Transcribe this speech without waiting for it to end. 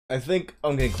I think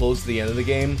I'm getting close to the end of the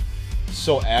game.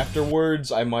 So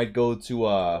afterwards, I might go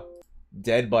to,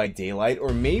 Dead by Daylight, or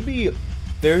maybe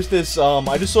there's this,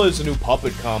 I just saw there's a new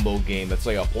puppet combo game that's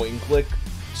like a point and click,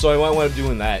 so I might wind up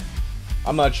doing that.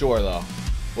 I'm not sure, though.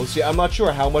 We'll see. I'm not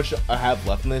sure how much I have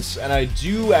left in this, and I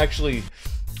do actually,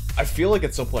 I feel like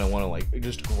at some point I want to, like,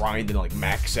 just grind and, like,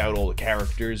 max out all the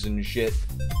characters and shit.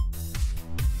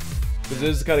 Because this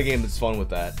is the kind of game that's fun with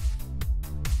that.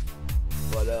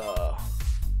 But,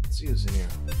 let's see who's in here.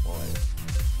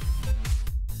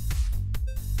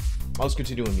 I'll just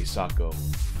continue with Misako.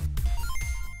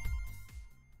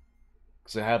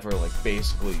 Because I have her, like,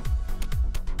 basically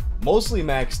mostly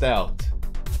maxed out.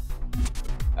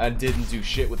 I didn't do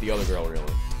shit with the other girl,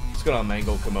 really. Let's go on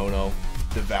Mango Kimono,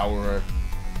 Devourer.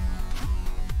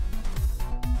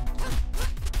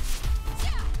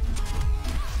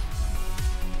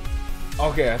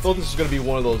 Okay, I thought this was gonna be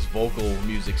one of those vocal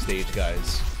music stage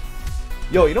guys.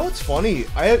 Yo, you know what's funny?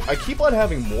 I keep on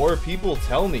having more people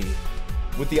tell me,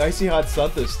 with the Icy Hot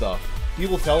Sunta stuff,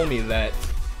 people telling me that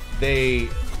they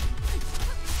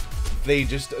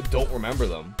just don't remember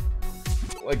them.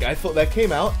 Like, I thought that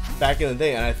came out back in the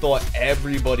day, and I thought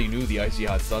everybody knew the Icy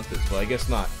Hot Suntas, but I guess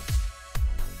not.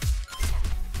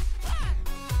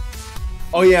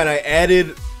 Oh yeah, and I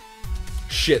added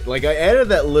shit. Like, I added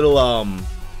that little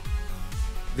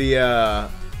the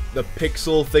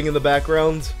pixel thing in the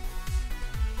background.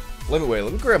 Let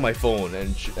me grab my phone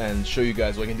and show you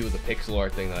guys what I can do with the pixel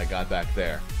art thing that I got back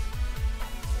there.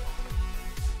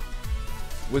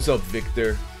 What's up,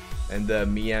 Victor? And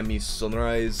Miami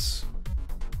Sunrise.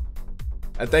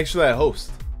 And thanks for that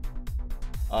host.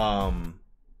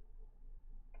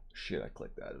 Shit, I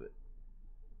clicked out of it.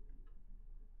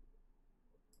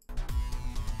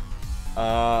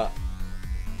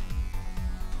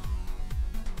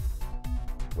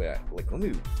 Wait, let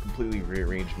me completely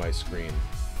rearrange my screen.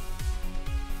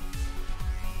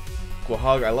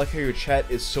 Quahog, I like how your chat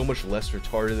is so much less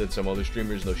retarded than some other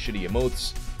streamers, no shitty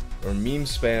emotes or meme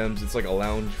spams. It's like a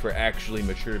lounge for actually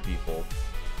mature people.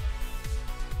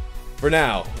 For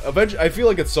now. Eventually, I feel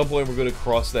like at some point we're going to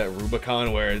cross that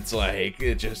Rubicon where it's like,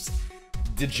 it just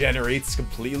degenerates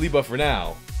completely, but for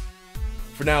now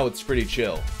it's pretty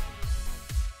chill.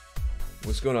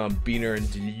 What's going on, Beaner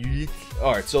and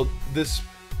Alright, so this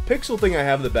pixel thing I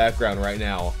have in the background right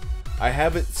now, I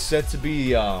have it set to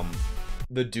be,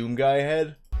 the Doom Guy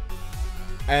head.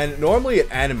 And normally it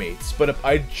animates, but if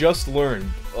I just learned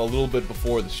a little bit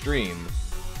before the stream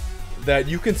that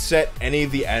you can set any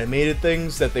of the animated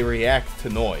things that they react to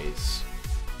noise.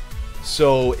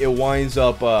 So it winds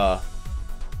up,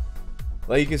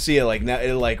 like you can see it, like, now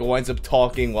it like winds up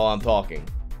talking while I'm talking.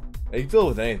 And you can deal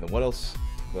with anything. What else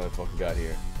do I fucking got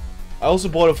here? I also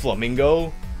bought a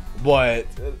flamingo, but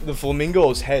the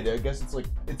flamingo's head, I guess it's like,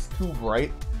 it's too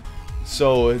bright.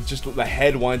 So it's just, the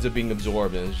head winds up being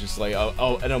absorbed, and it's just like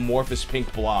an amorphous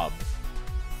pink blob.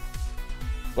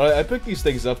 But I picked these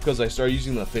things up because I started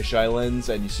using the fisheye lens,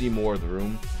 and you see more of the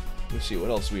room. Let me see, what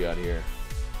else we got here?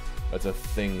 That's a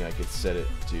thing I could set it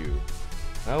to.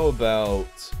 How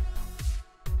about...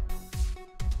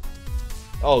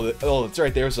 Oh, that's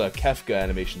right, there's a Kefka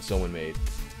animation someone made.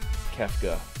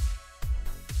 Kefka.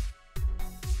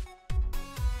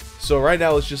 So right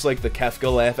now it's just like the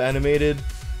Kefka laugh animated,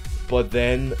 but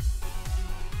then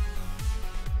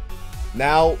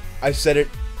now I set it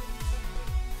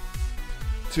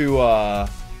to I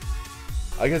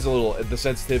guess the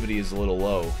sensitivity is a little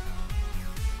low,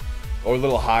 or a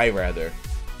little high rather.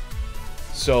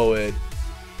 So it,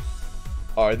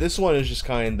 alright, this one is just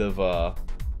kind of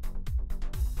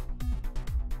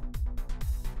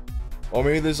or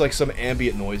maybe there's like some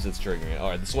ambient noise that's triggering it.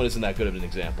 Alright, this one isn't that good of an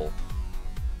example.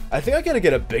 I think I gotta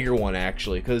get a bigger one,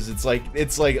 actually, because it's like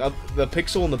the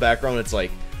pixel in the background, it's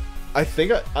like, I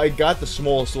think I got the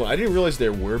smallest one. I didn't realize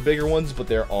there were bigger ones, but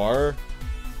there are.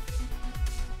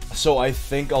 So I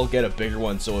think I'll get a bigger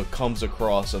one so it comes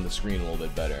across on the screen a little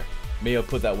bit better. Maybe I'll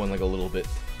put that one like a little bit.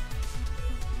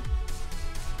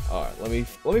 Alright, let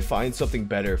me find something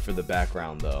better for the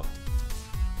background, though.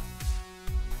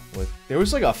 There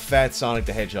was like a fat Sonic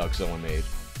the Hedgehog someone made.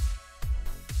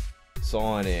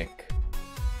 Sonic.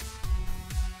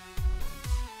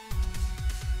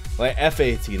 Like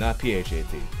F-A-T, not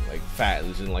P-H-A-T. Like fat,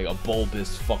 as in like a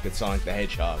bulbous fucking Sonic the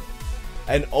Hedgehog.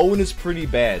 And Owen is pretty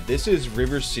bad. This is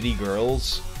River City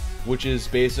Girls, which is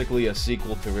basically a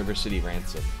sequel to River City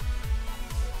Ransom.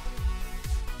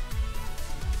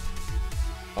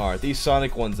 Alright, these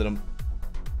Sonic ones that I'm...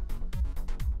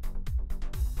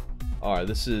 Alright,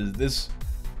 this is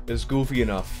goofy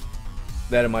enough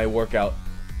that it might work out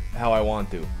how I want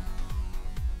to.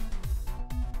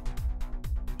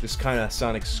 Just kind of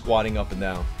Sonic squatting up and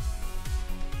down.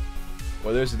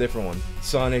 Well, there's a different one.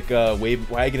 Sonic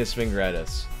wagging his finger at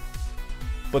us.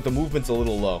 But the movement's a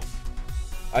little low.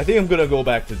 I think I'm gonna go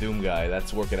back to Doom Guy.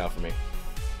 That's working out for me.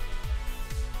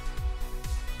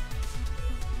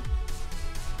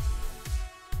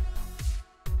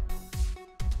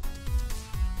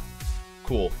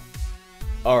 Cool.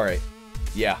 Alright.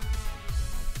 Yeah.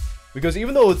 Because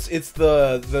even though it's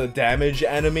the damage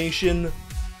animation,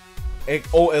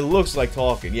 it looks like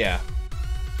talking, yeah.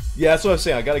 Yeah, that's what I was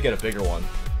saying, I gotta get a bigger one.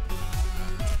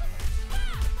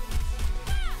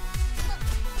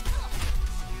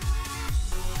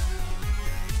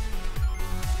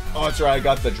 Oh, that's right, I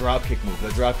got the dropkick move. The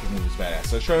dropkick move is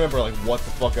badass. I was trying to remember like what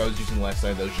the fuck I was using last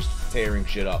time that was just tearing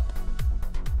shit up.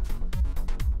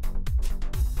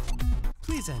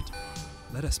 Please enter.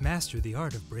 Let us master the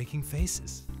art of breaking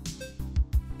faces.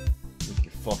 With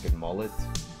your fucking mullet.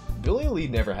 Billy Lee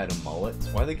never had a mullet.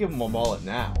 Why they give him a mullet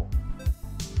now?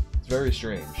 It's very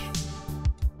strange.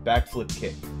 Backflip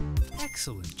kick.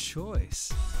 Excellent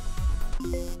choice.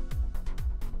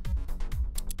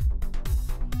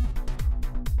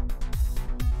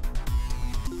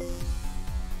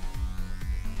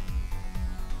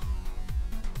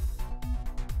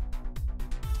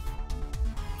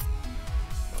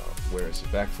 Where is it?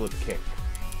 Backflip kick.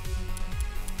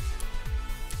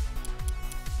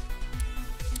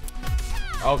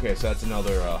 Okay, so that's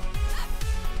another,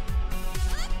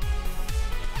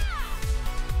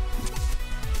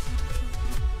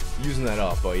 using that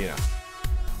up, but, you know.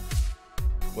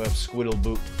 We have Squiddle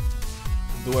Boop.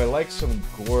 Do I like some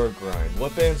gore grind?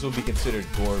 What bands would be considered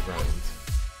gore grind?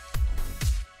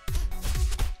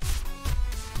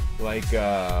 Like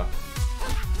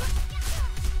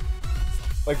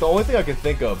the only thing I can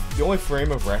think of, the only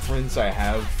frame of reference I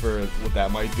have for what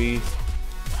that might be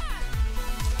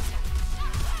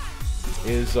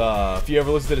is, if you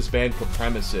ever listen to this band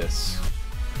Capremisis.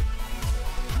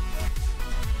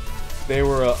 They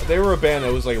were a band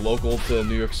that was, like, local to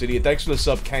New York City. Thanks for the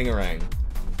sub, Kangarang.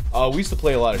 We used to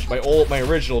play a lot of, my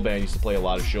original band used to play a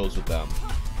lot of shows with them.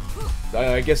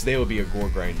 I guess they would be a gore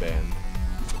grind band.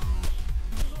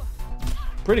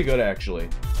 Pretty good, actually.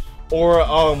 Or,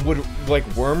 would, like,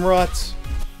 Wormrot?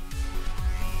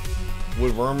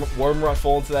 Would Wormrot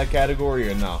fall into that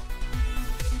category, or no?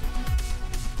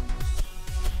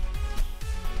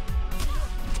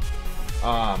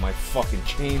 Ah, my fucking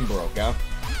chain broke, huh?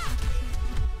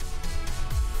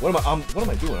 What am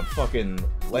I doing? I'm fucking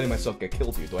letting myself get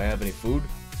killed here. Do I have any food?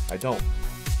 I don't.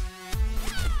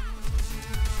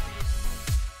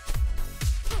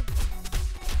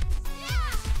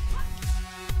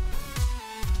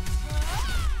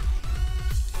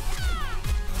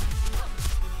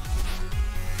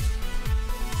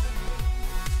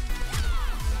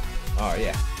 Oh,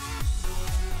 yeah.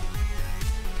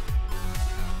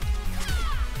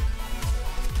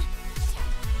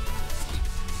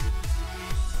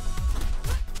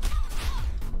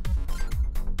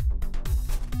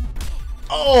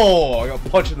 Oh, I got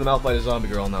punched in the mouth by the zombie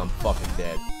girl, now I'm fucking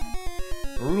dead.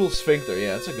 Brutal Sphincter,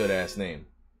 yeah, that's a good-ass name.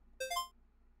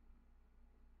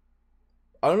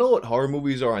 I don't know what horror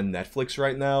movies are on Netflix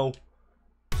right now,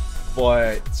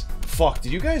 but... Fuck,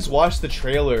 did you guys watch the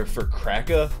trailer for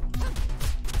Kraka?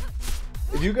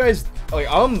 If you guys... Like,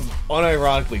 I'm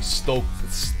unironically stoked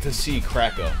to see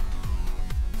Kraka.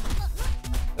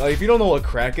 Like, if you don't know what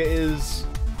Kraka is...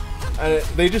 And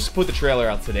they just put the trailer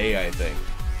out today, I think.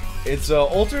 It's an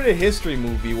alternate history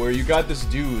movie where you got this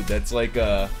dude that's like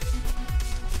a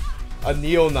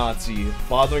neo-Nazi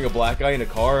bothering a black guy in a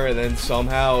car, and then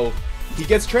somehow he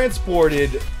gets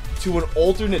transported to an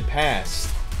alternate past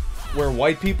where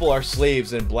white people are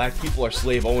slaves and black people are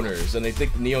slave owners, and they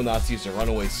think the neo-Nazis are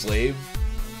runaway slave.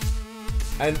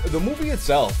 And the movie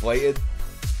itself, like,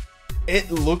 it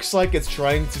looks like it's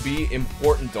trying to be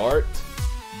important art,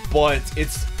 but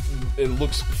it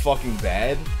looks fucking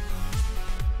bad.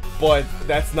 But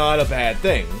that's not a bad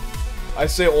thing. I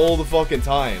say all the fucking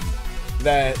time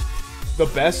that the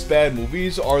best bad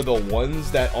movies are the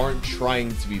ones that aren't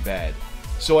trying to be bad.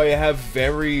 So I have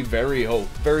very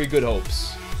good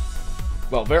hopes.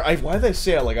 Well, why did I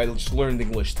say it like I just learned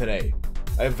English today?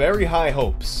 I have very high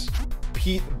hopes.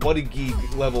 Pete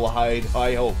Buttigieg level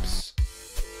high hopes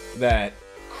that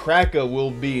Kraka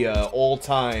will be a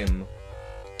all-time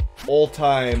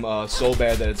so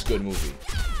bad that it's a good movie.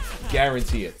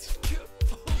 Guarantee it.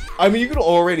 I mean, you can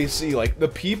already see, like, the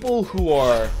people who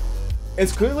are...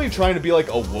 It's clearly trying to be, like,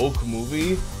 a woke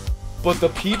movie, but the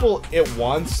people it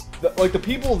wants... Like, the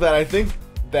people that I think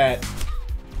that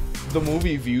the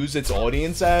movie views its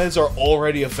audience as are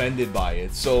already offended by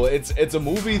it. So it's a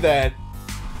movie that...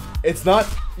 It's not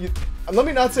let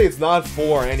me not say it's not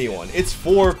for anyone. It's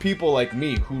for people like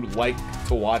me who like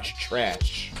to watch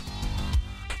trash.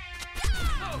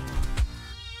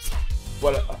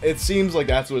 But it seems like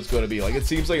that's what it's going to be. Like, it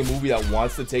seems like a movie that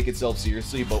wants to take itself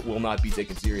seriously, but will not be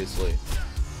taken seriously.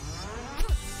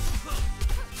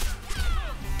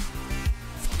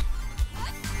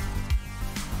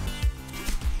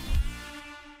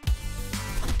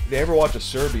 Did you ever watch a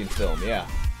Serbian film? Yeah.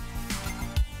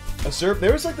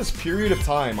 There was like this period of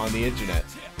time on the internet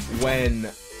when...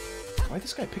 Why'd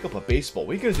this guy pick up a baseball?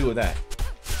 What are you going to do with that?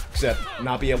 Except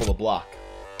not be able to block.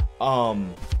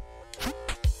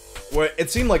 Where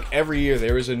it seemed like every year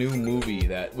there was a new movie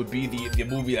that would be the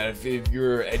movie that if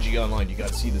you're edgy online, you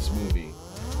gotta see this movie.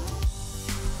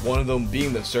 One of them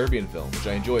being the Serbian film, which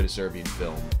I enjoyed a Serbian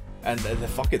film. And the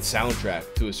fucking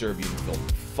soundtrack to a Serbian film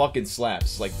fucking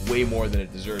slaps, like, way more than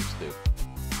it deserves to.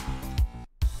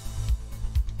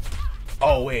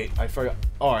 Oh, wait, I forgot.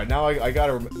 Alright, now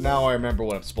now I remember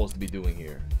what I'm supposed to be doing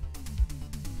here.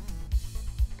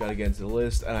 Gotta get into the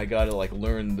list, and I gotta, like,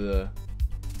 learn the...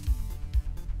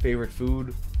 favorite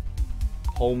food,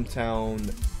 hometown,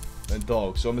 and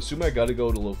dog. So I'm assuming I gotta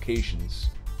go to locations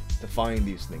to find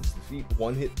these things. Defeat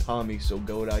one-hit Tommy so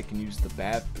Goat I can use the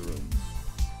bathroom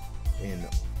in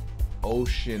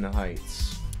Ocean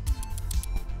Heights.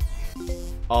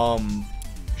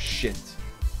 Shit.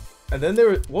 And then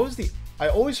there, what was the, I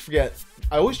always forget,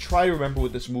 I always try to remember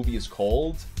what this movie is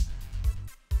called,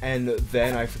 and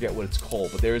then I forget what it's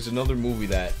called, but there is another movie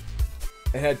that,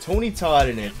 it had Tony Todd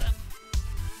in it,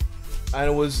 and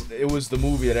it was the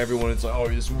movie that everyone is like, oh,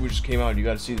 this movie just came out, you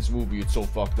gotta see this movie, it's so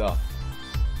fucked up.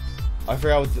 I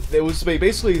forgot what it was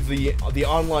basically the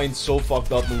online so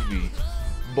fucked up movie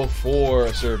before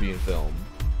a Serbian film.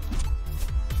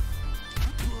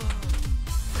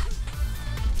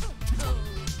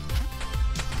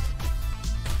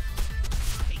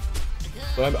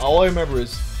 But all I remember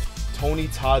is Tony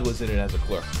Todd was in it as a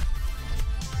clerk.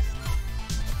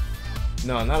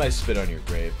 No, not I Spit on Your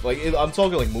Grave. Like, I'm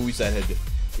talking like movies that had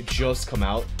just come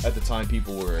out at the time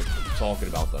people were talking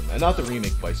about them. And not the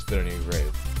remake of I Spit on Your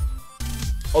Grave.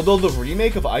 Although the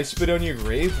remake of I Spit on Your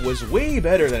Grave was way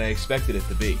better than I expected it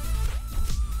to be.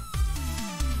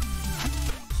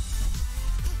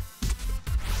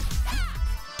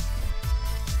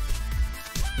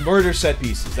 Murder Set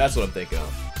Pieces, that's what I'm thinking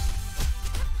of.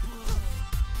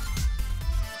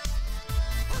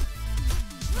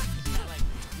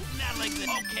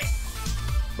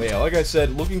 But yeah, like I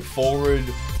said, looking forward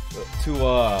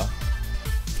to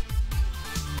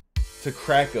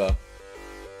Kraka.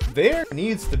 There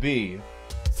needs to be,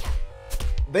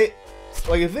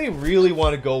 if they really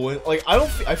want to go in, like,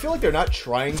 I feel like they're not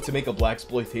trying to make a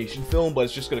blaxploitation film, but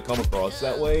it's just gonna come across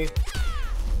that way.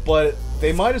 But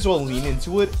they might as well lean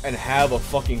into it and have a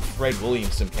fucking Fred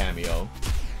Williamson cameo.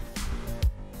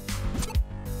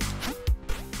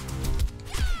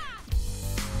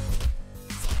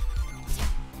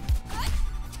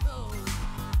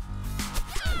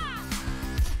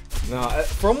 Now,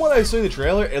 from what I saw in the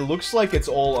trailer, it looks like it's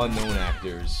all unknown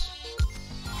actors.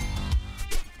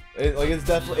 It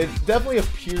definitely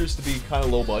appears to be kind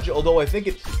of low budget. Although I think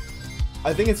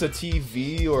it's a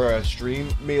TV or a stream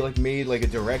made like a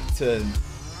direct to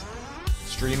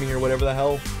streaming or whatever the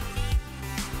hell.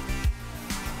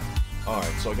 All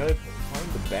right, so I gotta find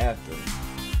the bathroom.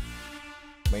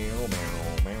 Meow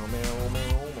meow meow meow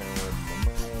meow.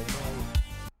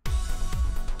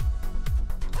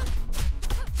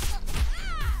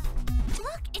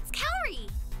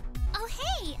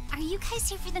 Are you guys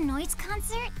here for the Noise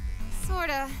concert?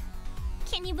 Sorta.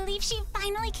 Can you believe she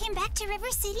finally came back to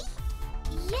River City?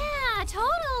 Yeah,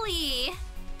 totally.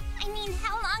 I mean,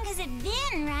 how long has it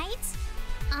been, right?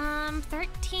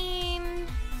 13...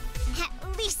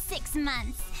 At least 6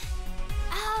 months.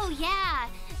 Oh, yeah.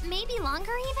 Maybe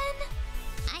longer, even?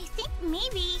 I think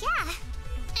maybe, yeah.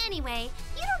 Anyway,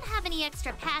 you don't have any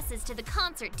extra passes to the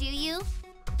concert, do you?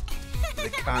 The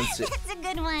concert. That's a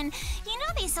good one. You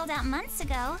know they sold out months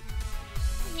ago.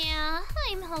 Yeah,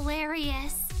 I'm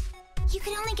hilarious. You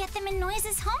could only get them in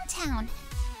Noise's hometown.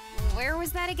 Where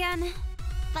was that again?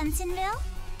 Bunsenville?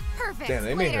 Perfect. Damn,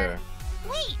 they made her.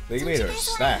 Wait, they made her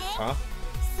stacked, huh?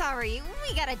 Sorry,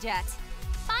 we got a jet.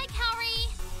 Bye, Kaori.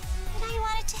 But I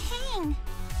wanted to hang.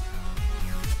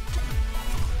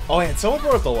 Oh, and someone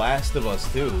brought up The Last of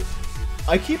Us 2.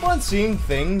 I keep on seeing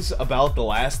things about The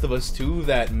Last of Us 2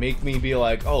 that make me be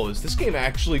like, oh, is this game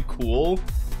actually cool?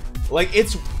 Like,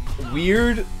 it's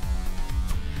weird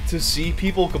to see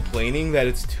people complaining that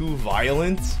it's too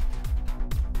violent.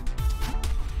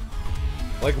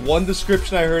 Like, one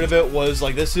description I heard of it was,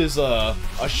 like, this is a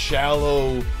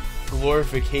shallow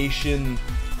glorification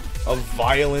of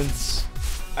violence,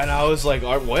 and I was like,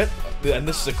 what? And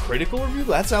this is a critical review?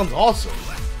 That sounds awesome.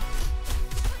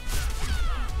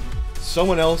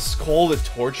 Someone else called it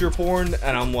torture porn,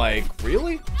 and I'm like,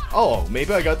 really? Oh,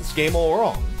 maybe I got this game all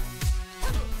wrong.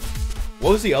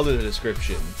 What was the other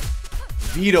description?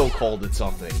 Vito called it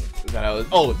something that I was.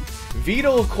 Oh,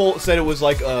 Vito said it was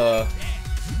like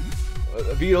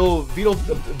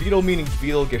Vito meaning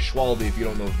Vito Geschwaldi. If you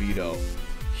don't know Vito,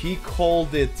 he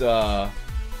called it.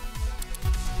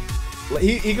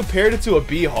 He compared it to a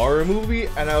B horror movie,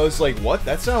 and I was like, what?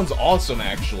 That sounds awesome,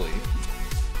 actually.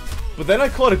 But then I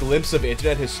caught a glimpse of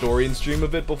Internet Historian stream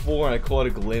of it before, and I caught a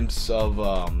glimpse of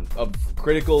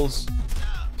Critical's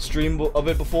stream of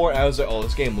it before, and I was like, oh,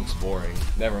 this game looks boring.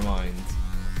 Never mind.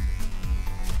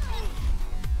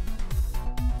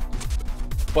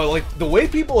 But like the way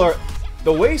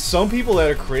some people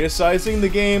that are criticizing the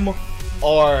game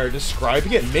are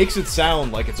describing it makes it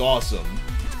sound like it's awesome.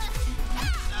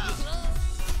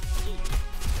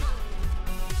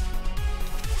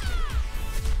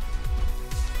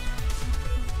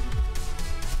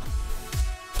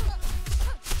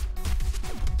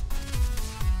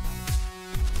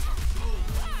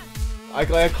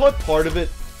 I caught part of it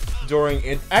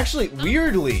during actually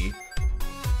weirdly.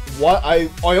 I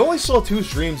only saw 2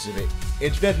 streams of it,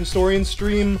 Internet Historian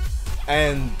stream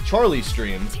and Charlie's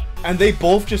stream, and they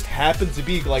both just happened to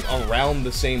be like around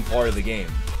the same part of the game.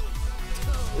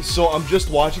 So I'm just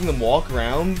watching them walk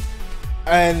around,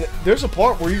 and there's a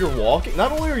part where you're walking.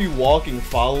 Not only are you walking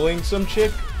following some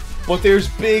chick, but there's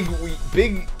big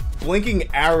blinking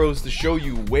arrows to show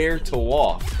you where to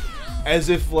walk, as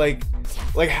if like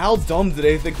how dumb do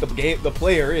they think the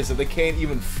player is that they can't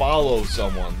even follow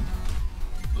someone?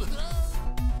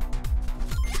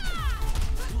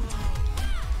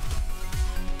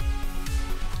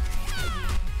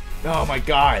 Oh my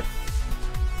god.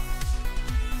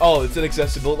 Oh, it's an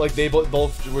accessibility. Like, they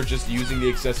both were just using the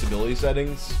accessibility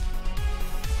settings.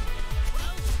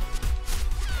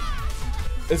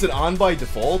 Is it on by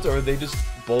default, or are they just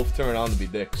both turn on to be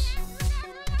dicks?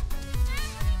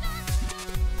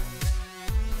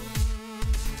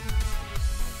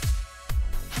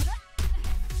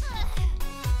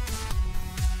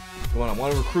 Come on, I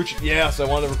want to recruit you. Yes, I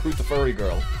want to recruit the furry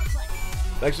girl.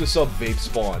 Thanks for the sub, Vape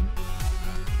Spawn.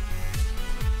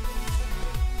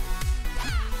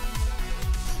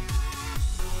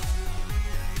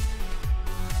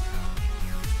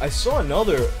 I saw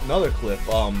another clip.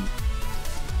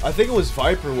 I think it was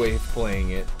Viperwave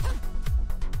playing it.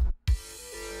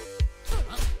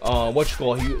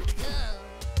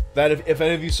 That if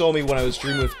any of you saw me when I was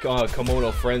streaming with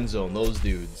Kimono Friendzone, those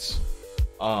dudes.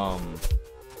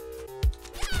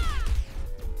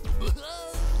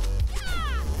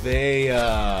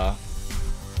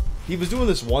 He was doing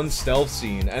this one stealth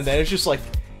scene, and then it's just like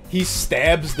he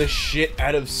stabs the shit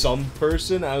out of some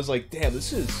person. I was like, damn,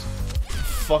 this is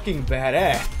fucking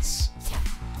badass.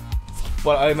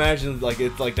 But I imagine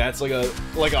that's like a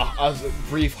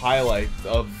brief highlight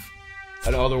of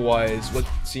an otherwise what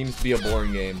seems to be a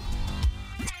boring game.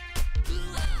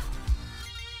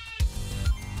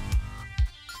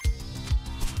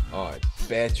 Alright,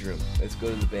 bathroom. Let's go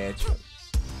to the bathroom.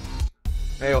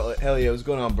 Hey, hell yeah, what's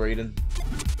going on, Brayden?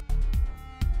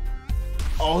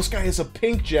 Oh, this guy has a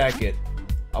pink jacket.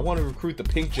 I want to recruit the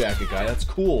pink jacket guy. That's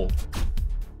cool.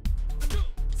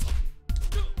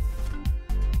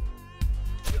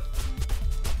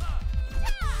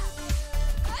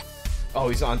 Oh,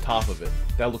 he's on top of it.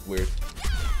 That looked weird.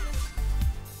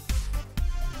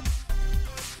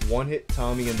 One hit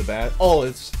Tommy in the back. Oh,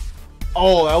 it's.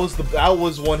 Oh, that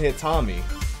was one hit Tommy.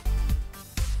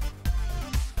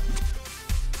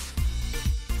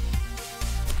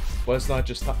 But it's not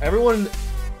just everyone.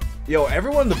 Yo,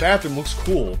 everyone in the bathroom looks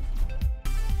cool.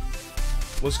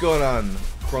 What's going on,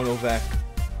 Chronovac?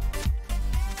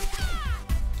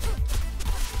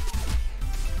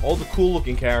 All the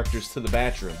cool-looking characters to the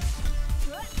bathroom.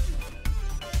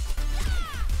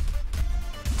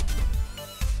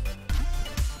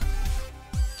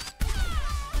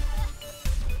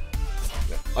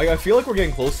 Like, I feel like we're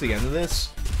getting close to the end of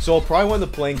this, so I'll probably wind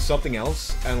up playing something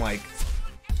else, and like,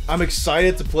 I'm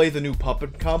excited to play the new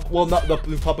Puppet Combo. Well, not the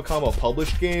new Puppet Combo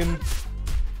published game.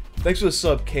 Thanks for the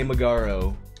sub,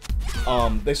 Kamagaro.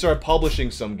 They started publishing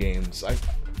some games.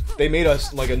 They made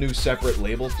us like a new separate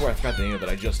label for it. I forgot the name of it.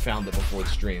 I just found it before the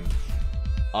stream.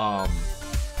 But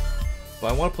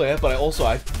I want to play that. But I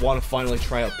want to finally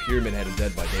try out Pyramid Head and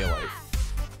Dead by Daylight.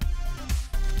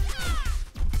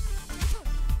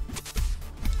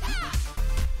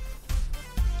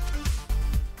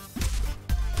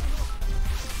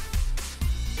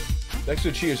 Thanks for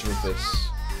the cheers, Rufus.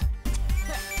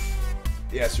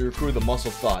 Yeah, so you recruited the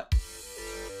muscle thought.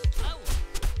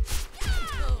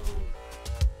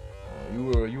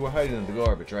 Oh, you were hiding in the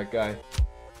garbage, right, guy?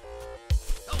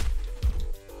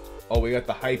 Oh, we got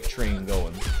the hype train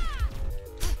going.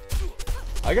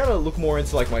 I gotta look more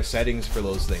into like my settings for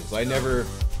those things. I never.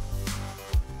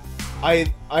 I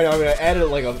mean, I added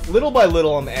like a little by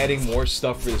little. I'm adding more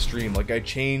stuff for the stream. Like I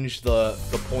changed the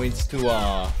points to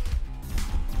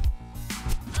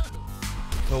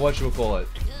whatchamacallit,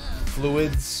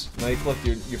 fluids. Now you collect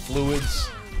your fluids.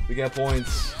 We get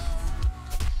points.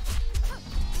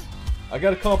 I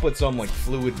gotta come up with some like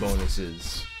fluid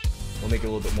bonuses. We'll make it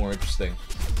a little bit more interesting.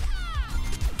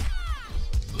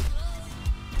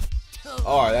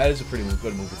 Alright, that is a pretty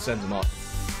good move. It sends him up.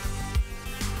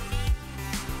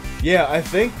 Yeah, I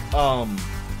think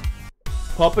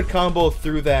Puppet Combo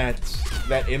through that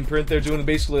imprint they're doing,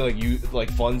 basically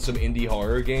like fund some indie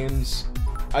horror games.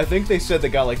 I think they said they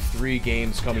got like 3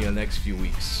 games coming in the next few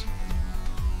weeks.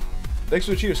 Thanks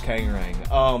for the cheers, Kangarang.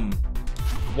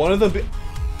 One of them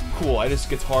cool, I just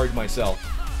guitared myself.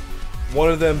 One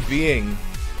of them being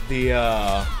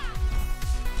the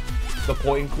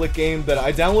point-and-click game that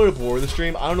I downloaded before the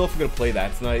stream. I don't know if I'm gonna play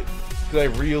that tonight, because I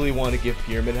really want to give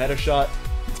Pyramid Head a shot.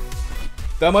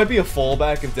 That might be a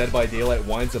fallback if Dead by Daylight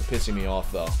winds up pissing me off,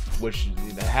 though, which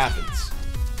that happens.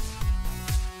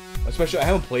 Especially, I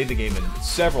haven't played the game in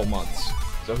several months,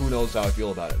 so who knows how I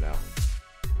feel about it now.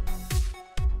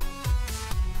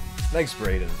 Thanks,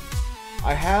 Brayden.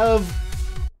 I have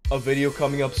a video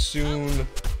coming up soon.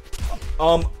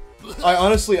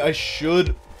 I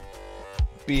should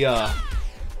be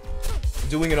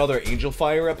doing another Angel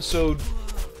Fire episode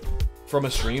from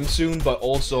a stream soon, but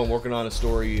also I'm working on a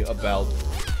story about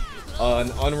an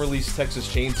unreleased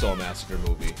Texas Chainsaw Massacre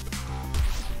movie.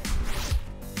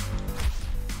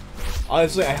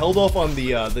 Honestly, I held off on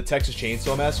the Texas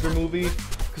Chainsaw Massacre movie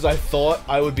because I thought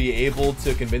I would be able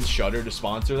to convince Shudder to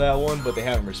sponsor that one, but they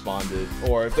haven't responded.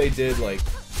 Or if they did, like,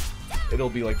 it'll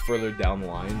be like further down the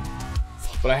line.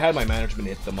 But I had my management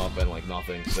hit them up and like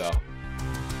nothing, so.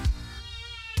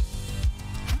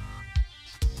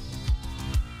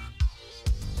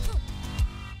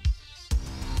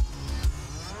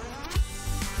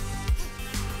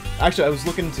 Actually, I was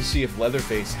looking to see if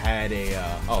Leatherface had a,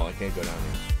 oh, I can't go down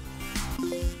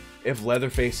here. If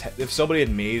Leatherface, if somebody had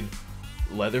made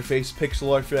Leatherface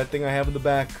pixel art for that thing I have in the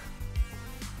back.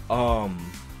 Well,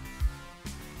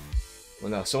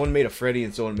 no, someone made a Freddy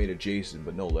and someone made a Jason,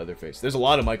 but no Leatherface. There's a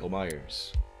lot of Michael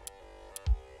Myers.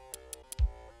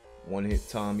 One hit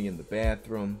Tommy in the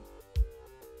bathroom.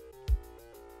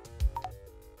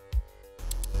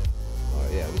 Oh,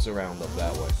 yeah, it was around up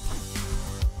that way.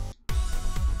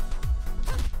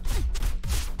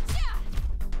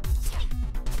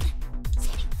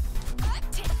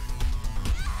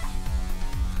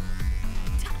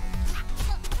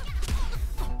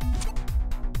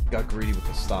 Got greedy with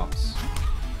the stops.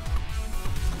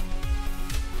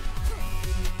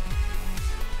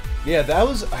 Yeah, that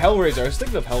was Hellraiser. I was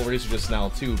thinking of Hellraiser just now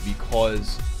too,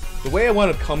 because the way I wound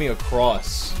up coming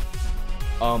across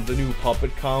the new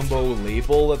Puppet Combo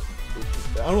label, I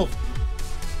don't know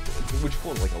if, would you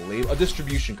call it like a label? A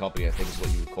distribution company, I think is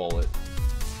what you would call it.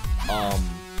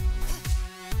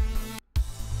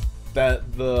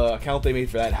 That the account they made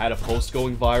for that had a post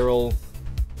going viral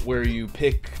where you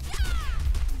pick.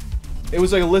 It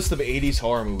was like a list of 80s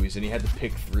horror movies, and you had to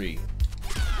pick 3.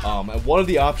 And one of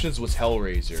the options was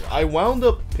Hellraiser. I wound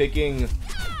up picking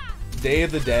Day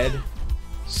of the Dead,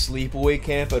 Sleepaway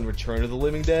Camp, and Return of the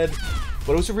Living Dead,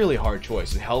 but it was a really hard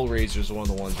choice, and Hellraiser is one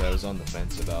of the ones that I was on the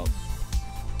fence about.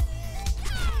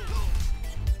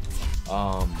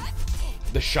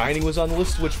 The Shining was on the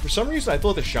list, which for some reason I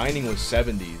thought The Shining was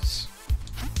 70s.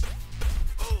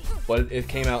 But it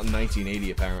came out in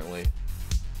 1980, apparently.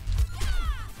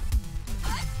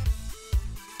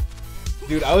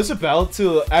 Dude, I was about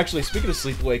to... Actually, speaking of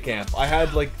Sleepaway Camp, I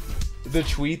had, like, the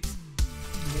tweet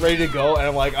ready to go, and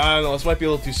I'm like, I don't know, this might be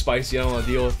a little too spicy, I don't want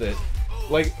to deal with it.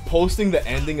 Like, posting the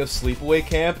ending of Sleepaway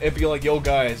Camp and being like, yo,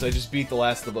 guys, I just beat The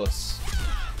Last of Us.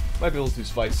 Might be a little too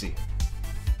spicy.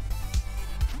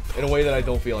 In a way that I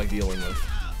don't feel like dealing with.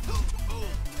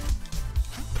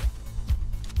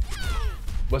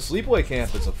 But Sleepaway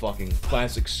Camp is a fucking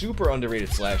classic, super underrated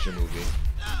slasher movie.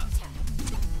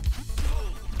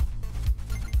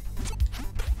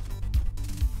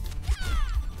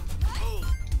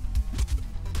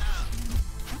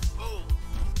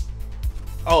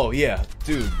 Oh yeah,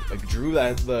 dude, like Drew,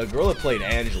 the girl that played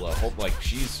Angela, hope like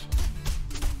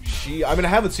I mean I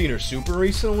haven't seen her super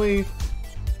recently,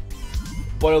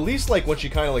 but at least like when she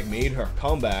kind of like made her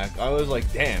comeback, I was like,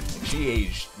 damn, like, she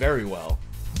aged very well.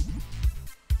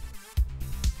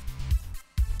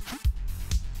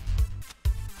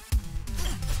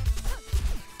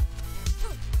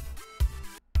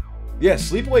 Yeah,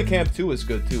 Sleepaway Camp 2 is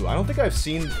good too. I don't think I've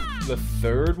seen the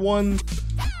third one.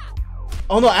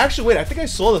 Oh no, actually wait, I think I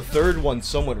saw the third one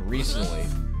somewhat recently.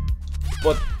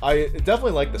 But I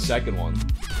definitely like the second one.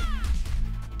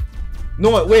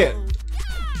 No, wait.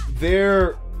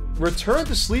 Their return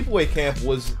to Sleepaway Camp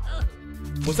was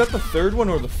that the third one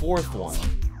or the fourth one?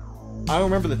 I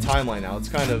don't remember the timeline now. It's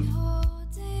kind of...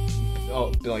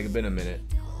 Oh, it's been a minute.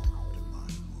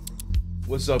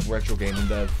 What's up, Retro Gaming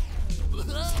Dev?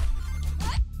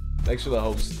 Thanks for the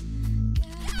host.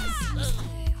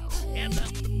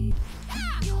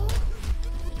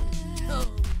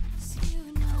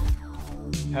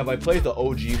 Have I played the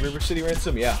OG River City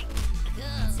Ransom? Yeah.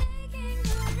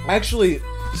 Actually,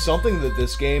 something that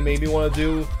this game made me want to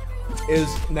do is,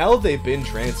 now that they've been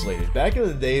translated, back in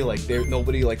the day, like, there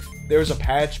was a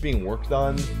patch being worked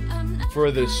on for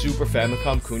the Super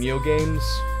Famicom Kunio games.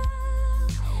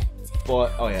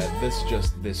 But, oh yeah,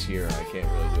 this here, I can't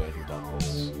really do anything about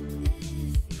this.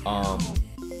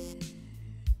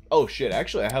 Oh shit,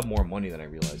 actually I have more money than I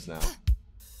realize now.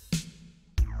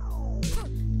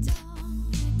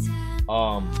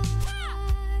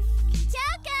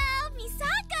 Choco!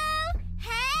 Misako!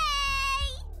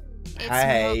 Hey! It's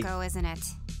Hey. Mihoko, isn't it?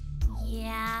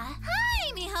 Yeah.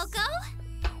 Hi, Mihoko!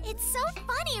 It's so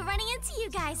funny running into you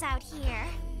guys out here.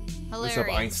 What's Hilarious.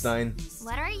 up, Einstein?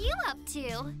 What are you up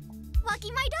to?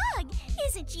 Walking my dog.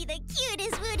 Isn't she the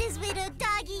cutest little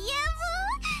doggy ever?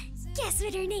 Guess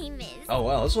what her name is? Oh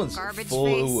wow, this one's Garbage full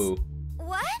face. ooh-woo.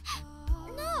 What?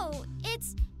 No,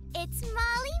 it's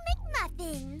Molly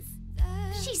McMuffins.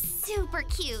 She's super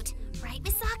cute, right,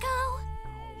 Misako?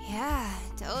 Yeah,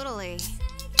 totally.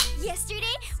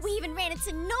 Yesterday, we even ran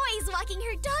into Noise walking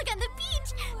her dog on the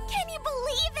beach. Can you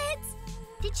believe it?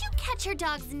 Did you catch her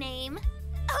dog's name?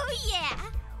 Oh yeah.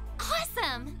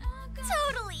 Awesome.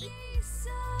 Totally.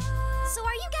 So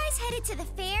are you guys headed to the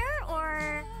fair,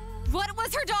 or... What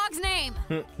was her dog's name?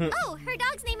 Oh, her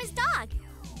dog's name is Dog.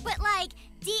 But like,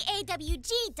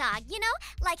 D-A-W-G dog, you know?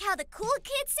 Like how the cool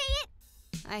kids say it?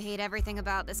 I hate everything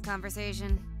about this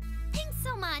conversation. Thanks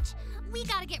so much. We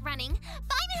gotta get running.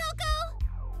 Bye, Mihoko!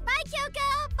 Bye,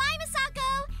 Kyoko! Bye,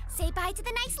 Misako! Say bye to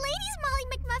the nice ladies, Molly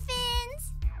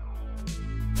McMuffins!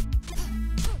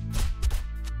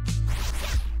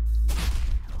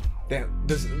 Damn,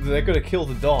 they're gonna kill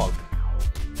the dog.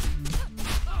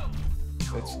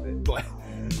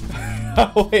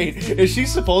 Oh, wait, is she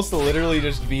supposed to literally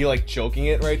just be like choking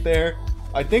it right there?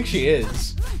 I think she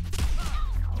is.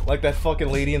 Like that fucking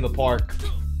lady in the park.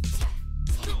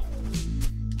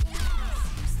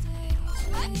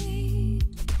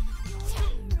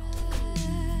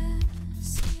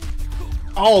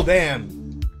 Oh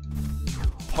damn!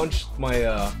 Punched my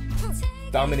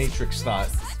dominatrix thought.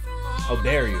 How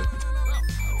dare you?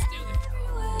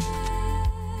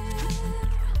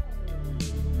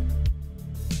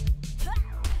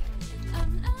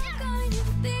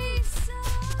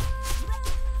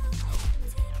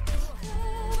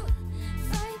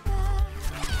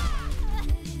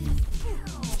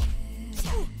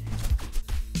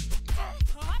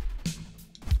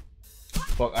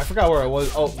 Fuck, I forgot where I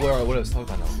was. Oh, what I was talking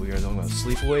about now. We were talking about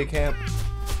Sleepaway Camp.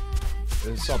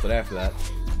 There's something after that.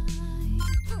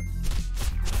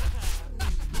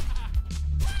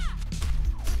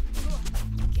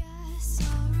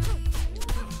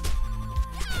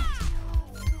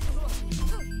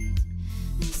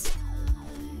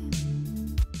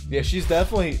 Yeah, she's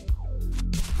definitely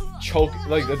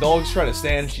like the dog's trying to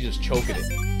stand, she's just choking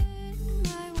it.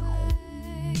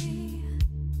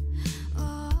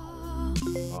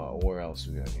 Where else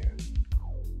we got here?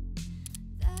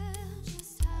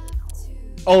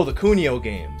 Oh, the Kunio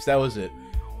games. That was it.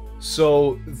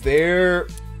 So there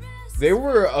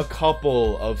were a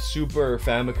couple of Super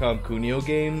Famicom Kunio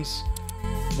games.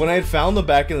 When I had found them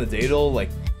back in the day, though, like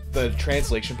the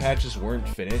translation patches weren't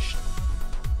finished.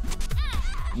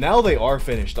 Now they are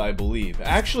finished, I believe.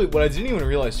 Actually, what I didn't even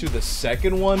realize too, the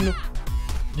second one,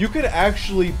 you could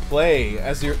actually play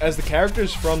as the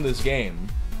characters from this game.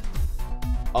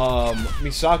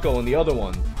 Misako and the other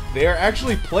one, they are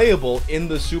actually playable in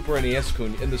the Super NES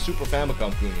in the Super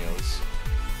Famicom Kunios.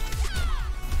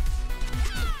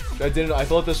 I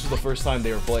thought this was the first time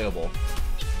they were playable.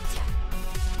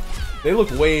 They look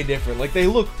way different. Like they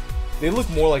look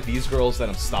more like these girls that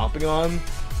I'm stomping on.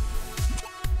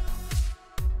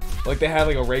 Like they had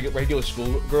like a regular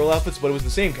schoolgirl outfits, but it was the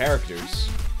same characters.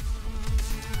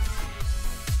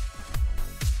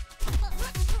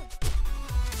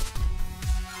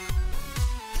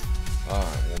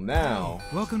 Alright, well now...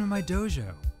 Hey, welcome to my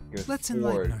dojo. Let's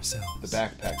enlighten ourselves. The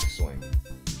backpack swing.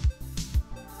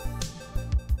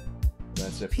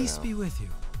 That's it for Peace now. be with you.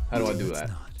 How do I do It's that?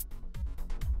 not.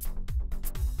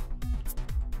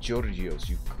 Georgios,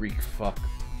 you Greek fuck.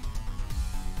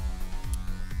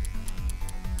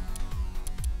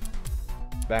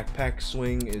 Backpack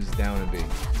swing is down and B.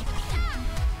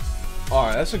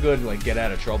 Alright, that's a good, like, get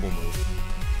out of trouble move.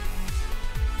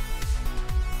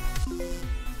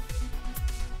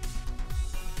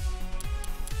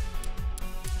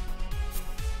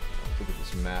 Look at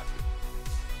this map.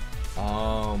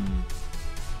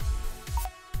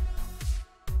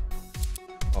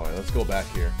 Alright, let's go back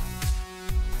here.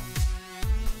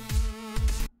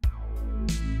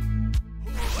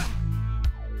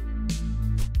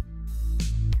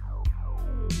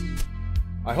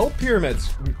 I hope Pyramid.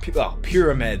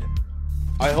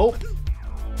 I hope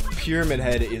Pyramid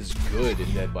Head is good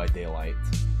in Dead by Daylight.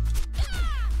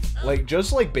 Like,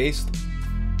 just like based.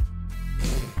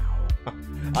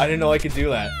 I didn't know I could do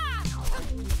that.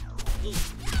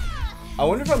 I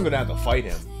wonder if I'm gonna have to fight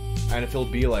him, and if he'll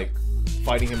be like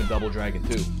fighting him in Double Dragon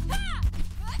 2.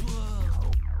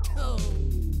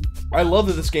 I love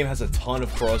that this game has a ton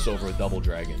of crossover with Double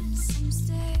Dragon.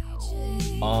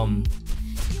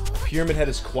 Pyramid Head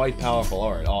is quite powerful.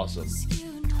 Alright, awesome.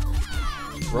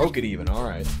 Broke it even,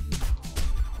 alright.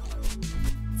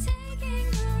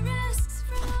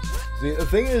 The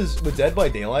thing is, with Dead by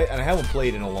Daylight, and I haven't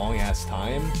played in a long-ass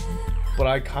time, but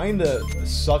I kinda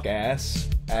suck ass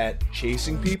at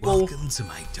chasing people. Welcome to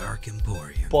my dark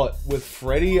emporium. But with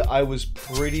Freddy, I was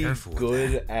pretty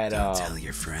good at, Don't tell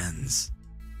your friends.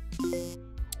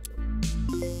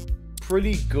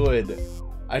 pretty good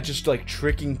at just, like,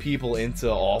 tricking people into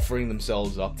offering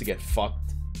themselves up to get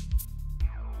fucked.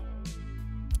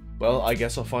 Well, I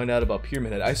guess I'll find out about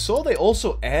Pyramid Head. I saw they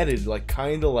also added, like,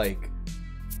 kinda like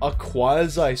a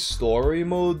quasi-story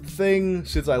mode thing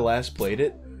since I last played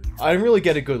it. I didn't really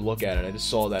get a good look at it. I just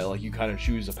saw that, like, you kind of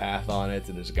choose a path on it,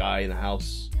 and there's a guy in the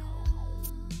house.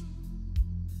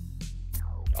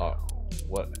 Oh,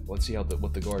 let's see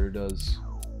what the garter does.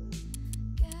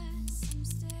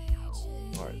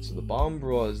 Alright, so the bomb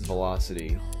bra is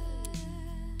velocity.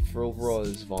 Furl bra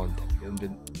is Let's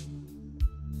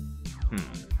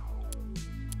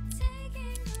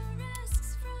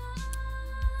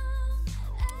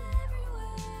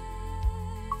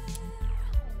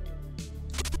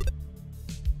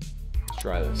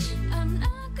try this. I'm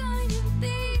not going to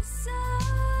be so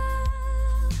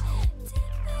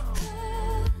typical.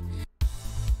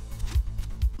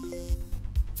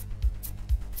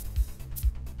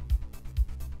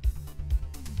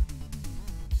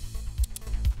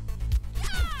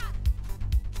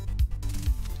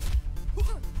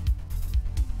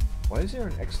 Why is there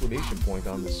an exclamation point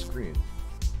on the screen?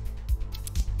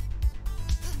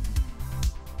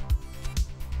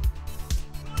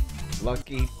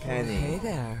 Lucky Penny. Hey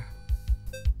there.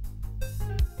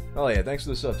 Oh yeah, thanks for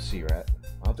the sub, C-Rat.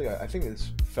 I think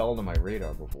this fell under my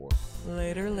radar before.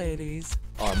 Later, ladies.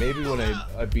 Maybe when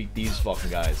I beat these fucking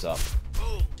guys up,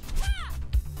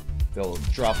 they'll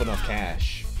drop enough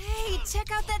cash. Hey,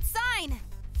 check out that sign!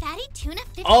 Fatty tuna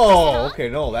 50% Oh, off? okay,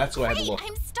 no, that's what I had to Great, look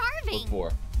I'm starving.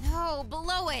 for. No,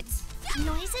 below it.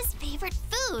 Noise's favorite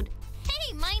food.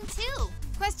 Hey, mine too.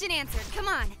 Question answered, come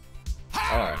on.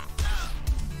 Alright.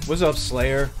 What's up,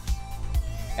 Slayer?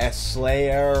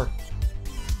 Slayer.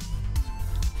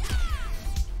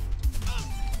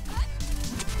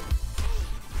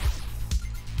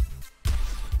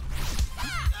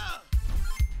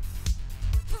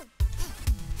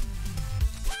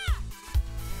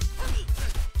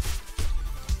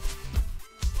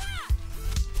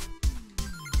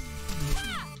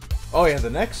 Oh yeah, the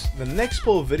next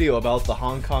full video about the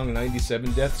Hong Kong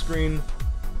 97 death screen.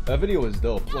 That video was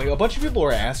dope. Like, a bunch of people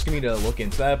were asking me to look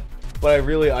into that, but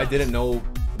I didn't know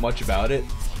much about it.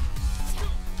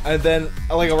 And then,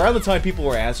 like, around the time people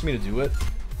were asking me to do it,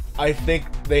 I think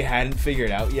they hadn't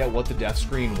figured out yet what the death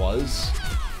screen was.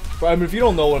 But I mean, if you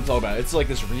don't know what I'm talking about, it's like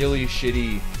this really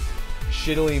shittily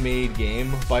made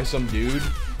game by some dude.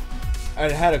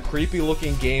 And it had a creepy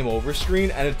looking game over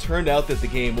screen, and it turned out that the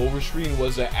game over screen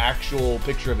was an actual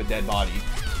picture of a dead body.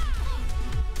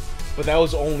 But that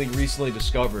was only recently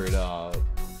discovered,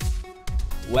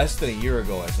 less than a year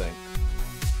ago, I think.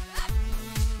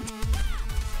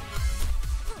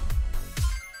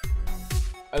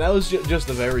 And that was just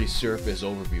a very surface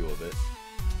overview of it.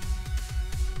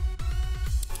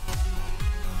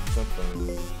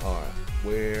 Alright,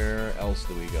 where else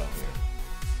do we go here?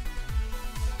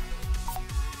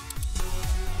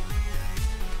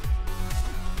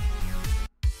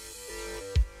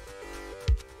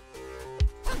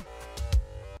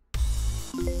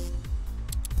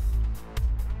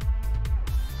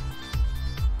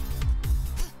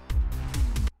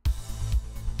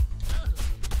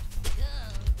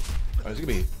 It's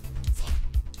gonna be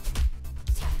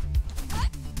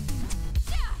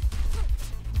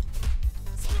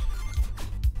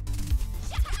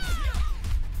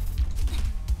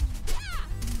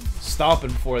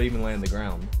stomping before I even land the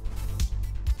ground.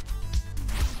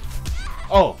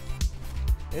 Oh!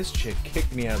 This chick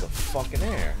kicked me out of the fucking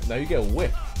air. Now you get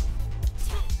whipped.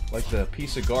 Like the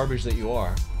piece of garbage that you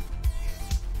are.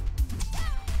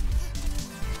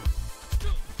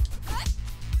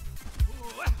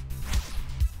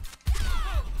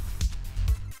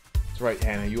 That's right,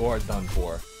 Hannah, you are done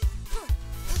for.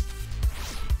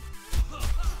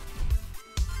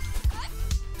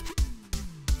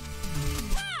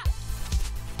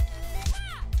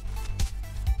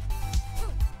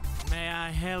 May I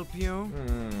help you?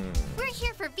 We're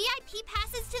here for VIP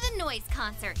passes to the Noise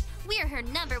concert. We're her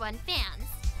 #1 fans.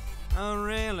 Oh,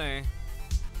 really?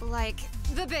 Like,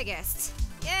 the biggest.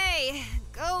 Yay!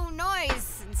 Go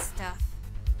Noise and stuff.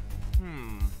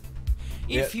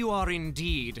 If you are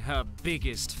indeed her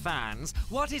biggest fans,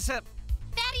 what is her...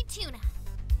 Fatty Tuna.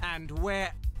 And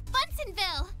where...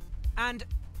 Bunsonville. And...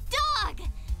 Dog!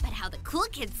 But how the cool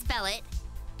kids spell it.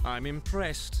 I'm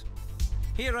impressed.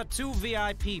 Here are 2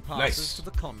 VIP passes Nice. to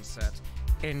the concert.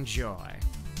 Enjoy.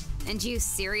 And you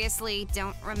seriously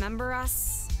don't remember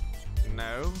us?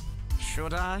 No?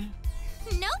 Should I?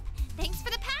 Nope. Thanks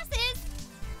for the passes.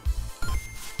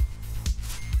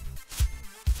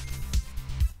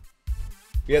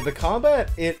 Yeah, the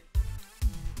combat,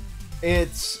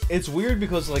 it's weird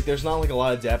because like there's not like a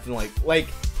lot of depth and like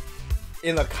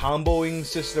in the comboing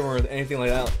system or anything like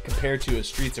that compared to a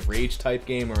Streets of Rage type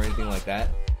game or anything like that.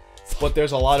 But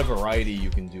there's a lot of variety you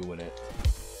can do in it.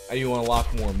 And you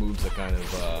unlock more moves that kind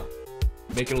of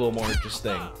make it a little more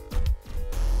interesting.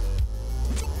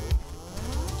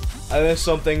 And there's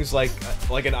some things like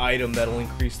an item that'll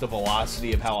increase the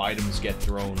velocity of how items get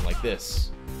thrown, like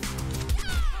this.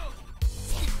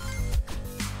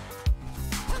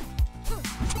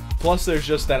 Plus, there's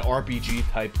just that RPG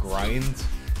type grind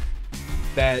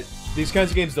that these kinds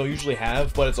of games don't usually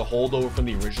have, but it's a holdover from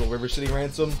the original River City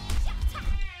Ransom.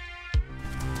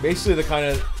 Basically, the kind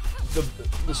of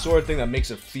the sort of thing that makes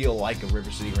it feel like a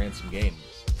River City Ransom game.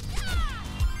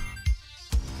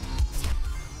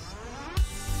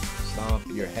 Stomp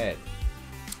your head.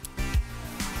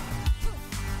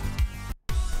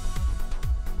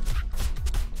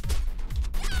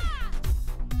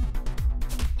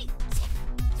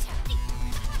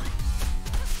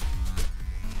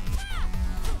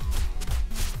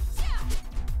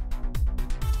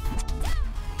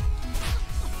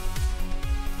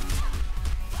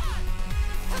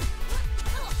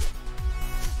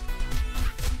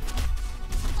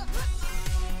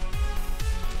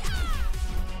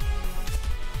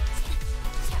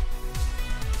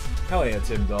 Hell yeah,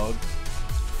 Tim Dog.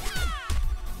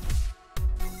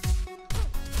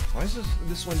 Why is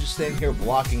this one just standing here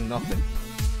blocking nothing?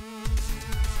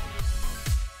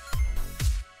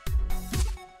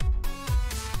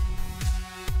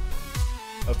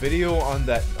 A video on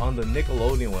the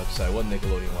Nickelodeon website. What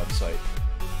Nickelodeon website?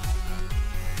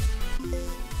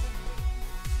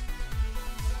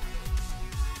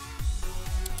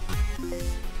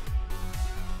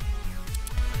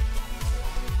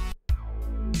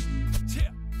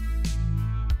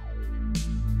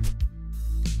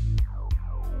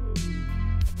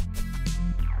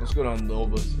 Let's go to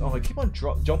Nova's. Oh, I keep on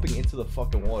jumping into the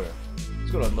fucking water.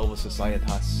 Let's go to Nova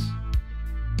Societas.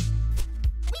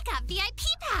 We got VIP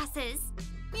passes.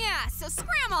 Yeah, so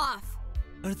scram off!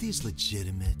 Are these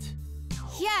legitimate?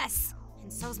 Yes!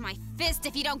 And so's my fist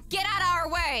if you don't get out of our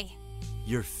way!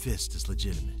 Your fist is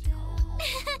legitimate.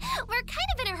 We're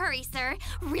kind of in a hurry, sir.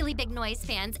 Really big Noise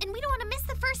fans, and we don't want to miss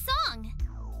the first song.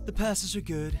 The passes are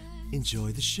good.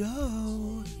 Enjoy the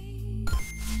show.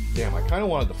 Damn, I kind of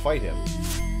wanted to fight him.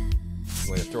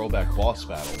 Like a throwback boss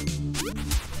battle.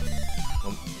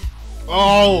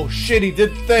 Oh shit, he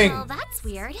did the thing! Well, that's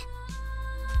weird.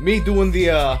 Me doing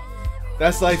the,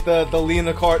 that's like the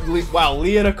Leonardo, wow,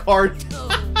 Leonardo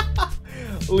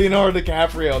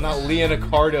DiCaprio, not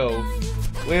Leonardo.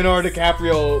 Leonardo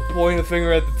DiCaprio pointing the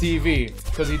finger at the TV,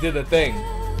 because he did the thing.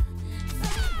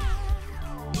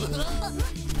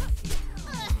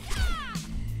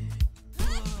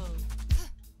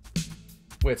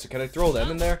 Wait, so can I throw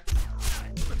them in there?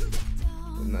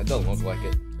 It doesn't look like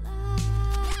it.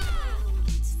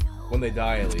 When they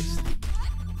die, at least.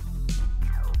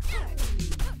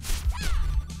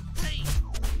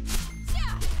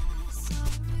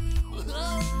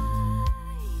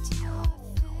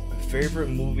 My favorite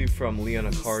movie from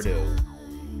Leonardo.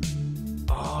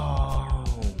 Oh.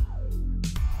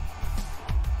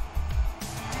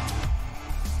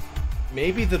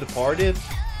 Maybe The Departed?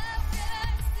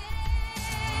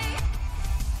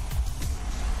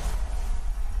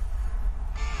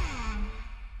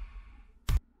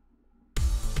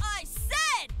 I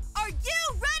said, are you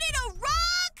ready to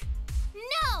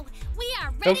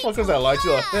The fuck was that line?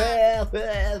 She's like,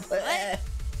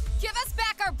 Give us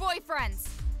back our boyfriends!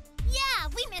 Yeah,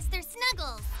 we missed their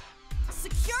snuggles.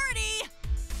 Security!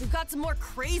 We've got some more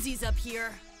crazies up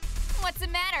here. What's the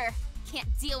matter? Can't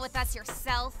deal with us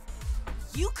yourself?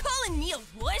 You calling me a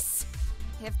wuss?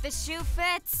 If the shoe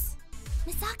fits.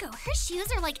 Misako, her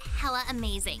shoes are like hella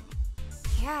amazing.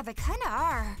 Yeah, they kinda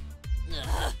are.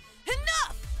 Ugh.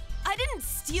 Enough! I didn't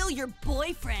steal your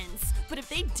boyfriends, but if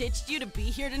they ditched you to be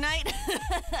here tonight,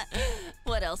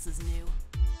 what else is new?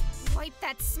 Wipe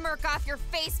that smirk off your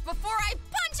face before I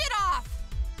punch it off!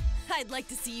 I'd like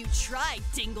to see you try,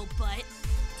 Dinglebutt.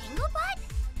 Dinglebutt?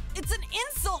 It's an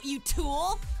insult, you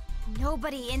tool!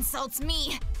 Nobody insults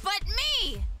me but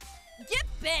me! Get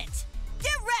bent!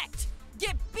 Get wrecked!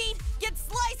 Get beat! Get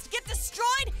sliced! Get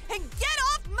destroyed! And get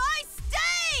off my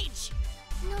stage!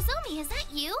 Nozomi, is that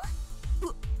you?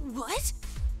 What?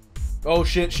 oh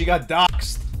shit, she got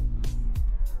doxxed.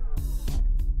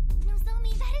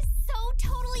 Nozomi, that is so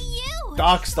totally you!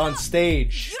 Doxxed on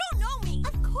stage. You don't know me!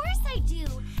 Of course I do!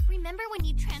 Remember when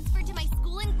you transferred to my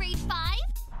school in grade 5?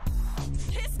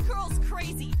 This girl's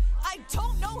crazy! I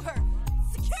don't know her!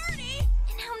 Security!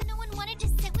 And how no one wanted to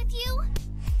sit with you?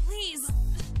 Please,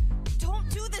 don't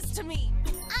do this to me!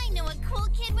 I know a cool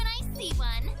kid when I see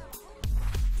one.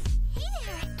 Hey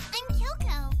there, I'm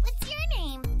Kyoko. What's your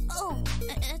name? Oh,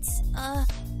 it's,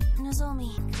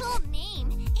 Nozomi. Cool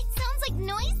name. It sounds like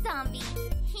Noise Zombie.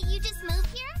 You just moved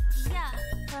here? Yeah,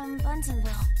 from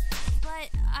Buntonville. But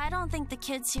I don't think the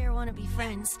kids here want to be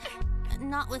friends.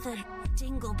 Not with a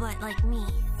dinglebutt like me.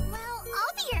 Well,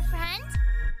 I'll be your friend.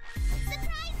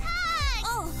 Surprise hug!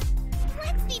 Oh,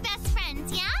 Let's be best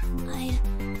friends, yeah?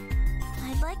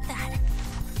 I'd like that.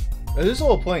 This is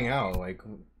all playing out. Like,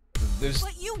 there's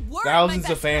But you were thousands my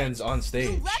of best fans friend. on stage.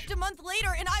 You left a month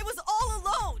later and I was all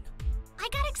alone! I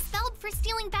got expelled for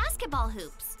stealing basketball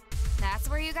hoops. That's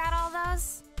where you got all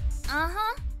those?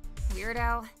 Uh-huh.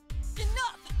 Weirdo.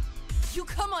 Enough! You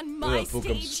come on my Ugh,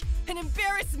 Bookums. stage and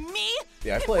embarrass me?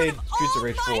 Yeah, I in played front of Streets of all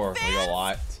Rage my 4 like fans? a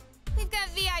lot. We've got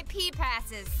VIP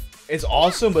passes. It's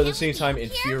awesome, but at the can we same time be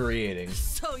here? infuriating.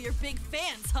 So you're big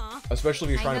fans, huh? Especially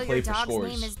if you're I trying know to play your for dog's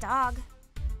scores. name is Dog.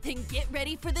 Then get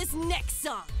ready for this next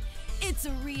song. It's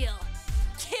a real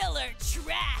killer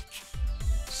track.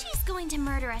 She's going to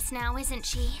murder us now, isn't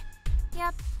she?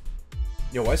 Yep.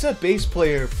 Yo, why is that bass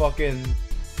player fucking...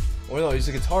 Oh no, he's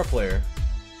a guitar player.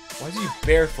 Why is he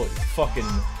barefoot, you fucking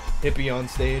hippie on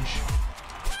stage?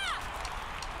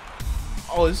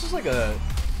 Oh, this is like a...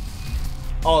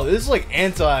 Oh, this is like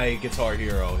anti-Guitar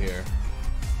Hero here.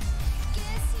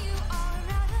 Guess you are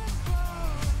rather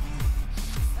bold.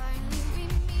 Finally we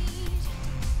meet.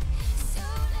 So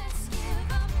let's give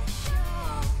 'em a show.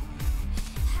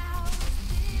 How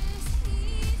this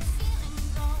heat feeling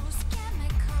those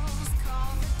chemicals.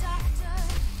 Call the doctor.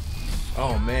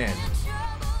 Oh man.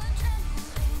 Trouble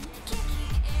adrenaline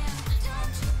kicking in.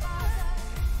 Don't you bother.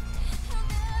 He'll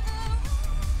never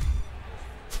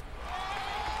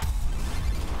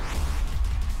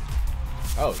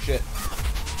Oh shit.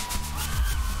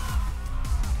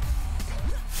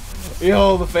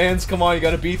 Yo, the fans, come on, you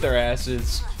gotta beat their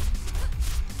asses.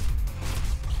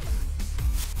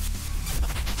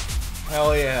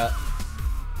 Hell yeah.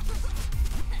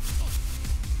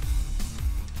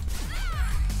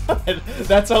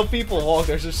 That's how people walk.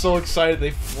 They're just so excited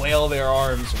they flail their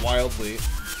arms wildly.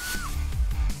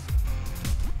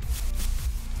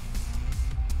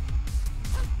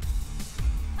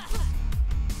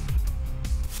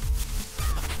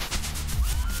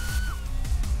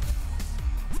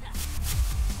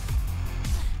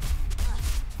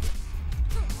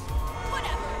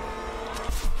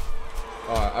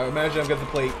 I imagine I'm going to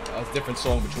play a different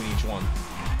song between each one.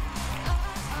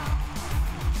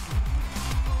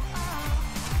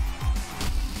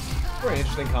 Very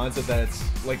interesting concept that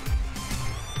it's like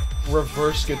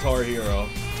reverse Guitar Hero.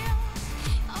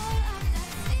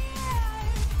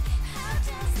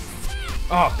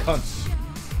 Oh, cunts.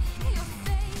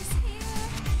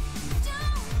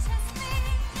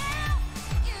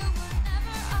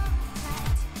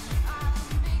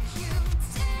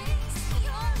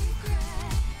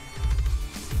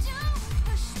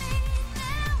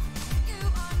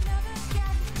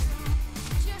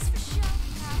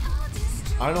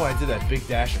 I don't know why I did that big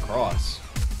dash across.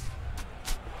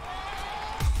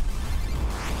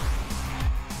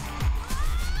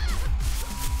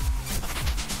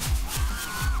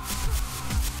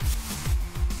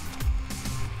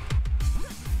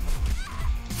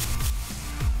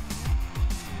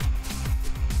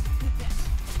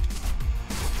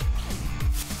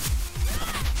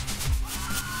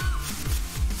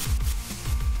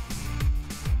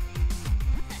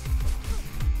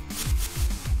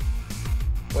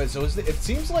 Wait, so it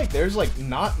seems like there's like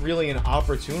not really an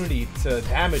opportunity to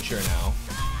damage her now.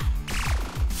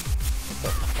 What the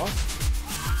fuck?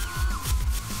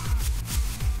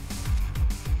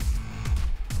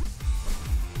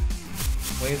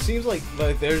 Like, it seems like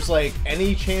there's like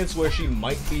any chance where she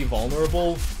might be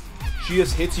vulnerable, she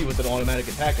just hits you with an automatic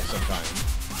attack of some kind.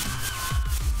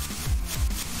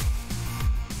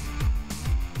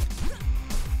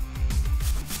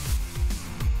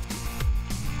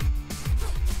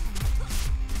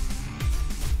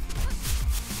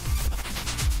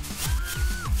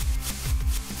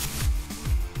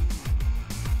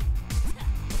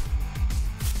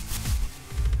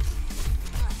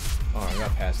 Oh, I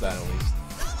got past that at least.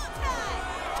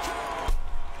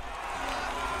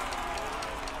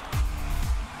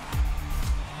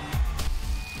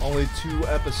 Only 2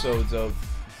 episodes of...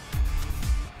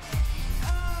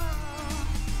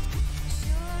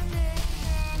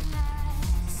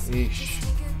 Eesh.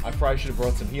 I probably should have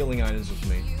brought some healing items with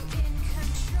me.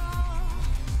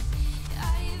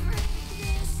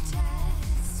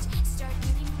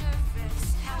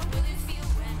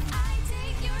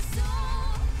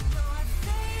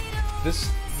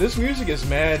 This music is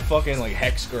mad fucking like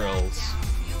Hex Girls.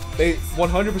 They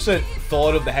 100%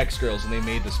 thought of the Hex Girls when they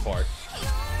made this part.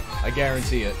 I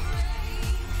guarantee it.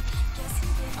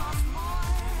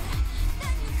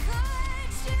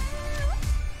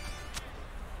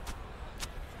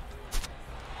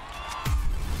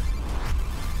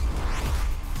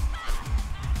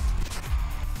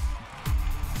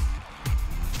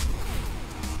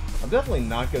 I'm definitely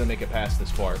not gonna make it past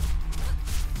this part.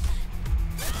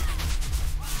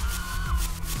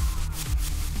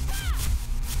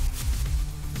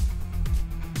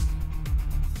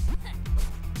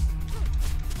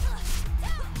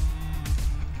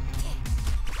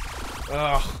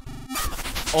 Ugh.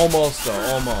 Almost though,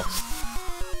 almost.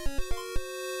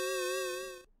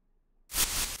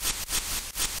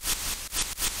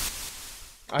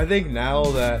 I think now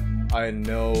that I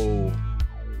know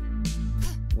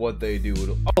what they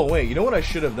do. Oh wait, you know what I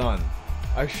should have done?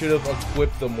 I should have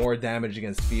equipped the more damage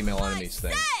against female enemies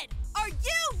thing. Are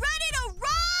you ready to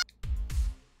run?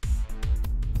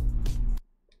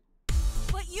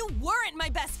 But you weren't my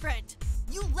best friend.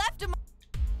 You left him.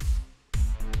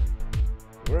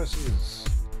 Where is his?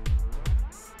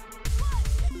 1,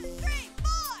 2, 3, 4.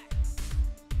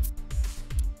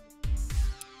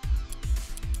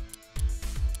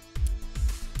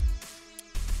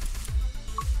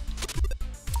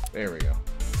 There we go.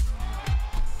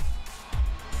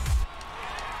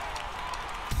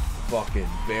 Fucking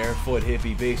barefoot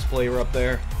hippie bass player up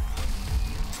there.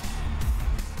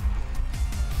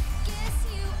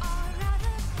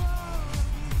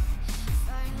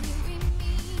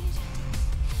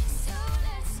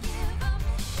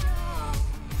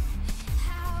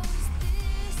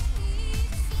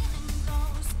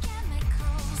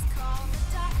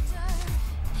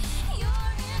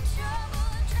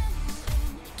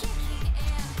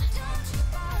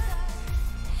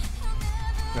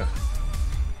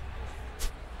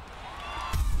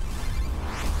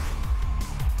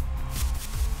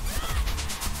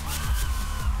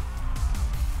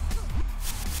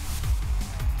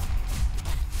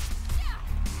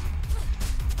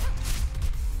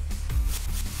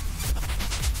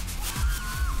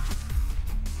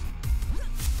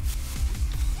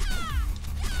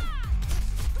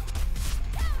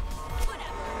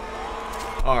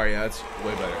 Alright, yeah, that's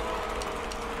way better.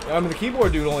 I mean, the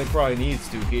keyboard dude only probably needs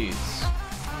 2 keys.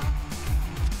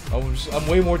 I'm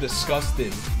way more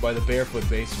disgusted by the barefoot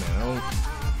bass man.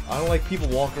 I don't like people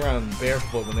walking around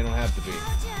barefoot when they don't have to be.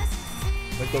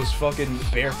 Like those fucking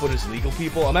barefoot is legal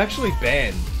people. I'm actually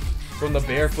banned from the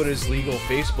barefoot is legal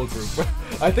Facebook group.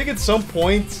 I think at some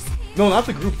point, no, not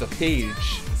the group, the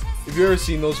page. If you ever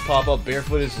seen those pop up,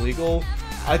 barefoot is legal.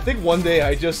 I think one day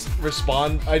I just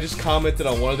commented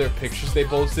on one of their pictures they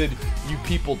posted, "You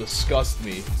people disgust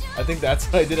me." I think that's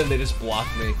what I did, and they just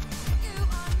blocked me.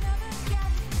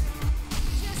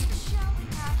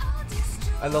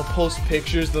 And they'll post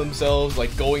pictures of themselves,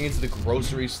 like, going into the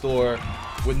grocery store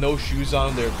with no shoes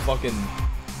on, their fucking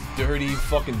dirty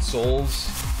fucking soles.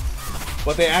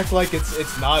 But they act like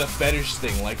it's not a fetish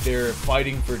thing, like they're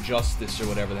fighting for justice or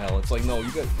whatever the hell. It's like, no,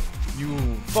 you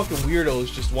fucking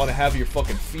weirdos just want to have your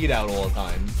fucking feet out all the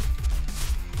time.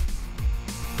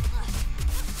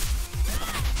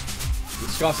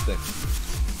 Disgusting.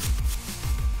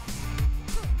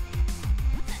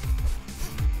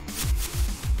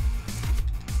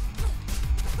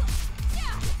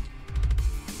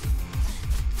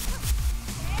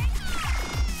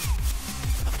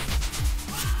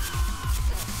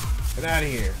 Get out of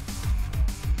here.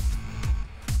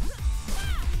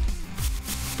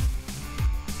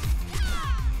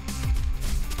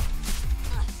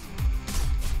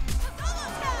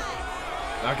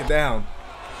 Knock it down.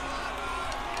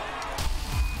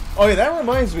 Oh yeah, that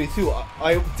reminds me too.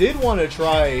 I did want to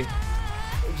try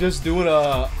just doing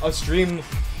a stream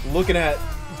looking at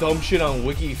dumb shit on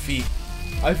Wiki Feet.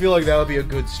 I feel like that would be a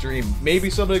good stream. Maybe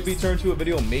something could be turned to a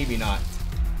video, maybe not.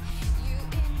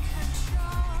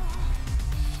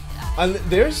 And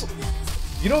there's,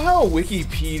 you know how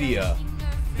Wikipedia,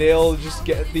 they'll just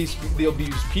get these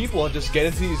people and just get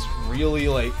into these really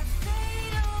like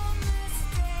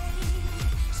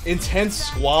intense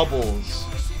squabbles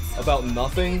about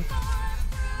nothing.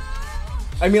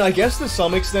 I mean, I guess to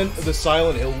some extent the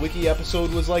Silent Hill Wiki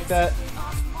episode was like that,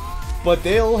 but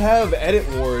they'll have edit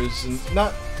wars, and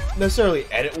not necessarily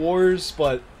edit wars,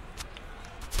 but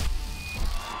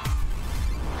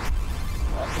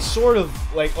sort of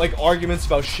like arguments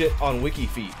about shit on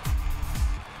WikiFeet.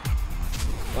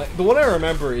 Like, the one I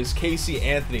remember is Casey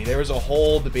Anthony. There was a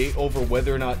whole debate over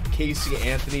whether or not Casey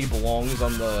Anthony belongs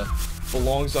on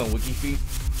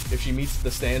WikiFeet, if she meets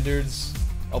the standards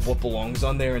of what belongs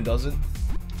on there and doesn't.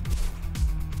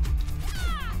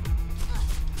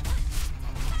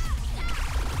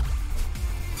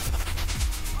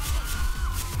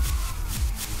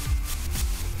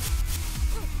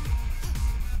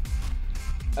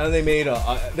 And they made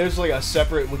there's like a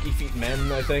separate WikiFeet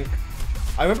men, I think.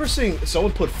 I remember seeing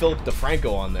someone put Philip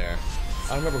DeFranco on there. I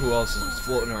don't remember who else is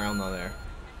floating around on there.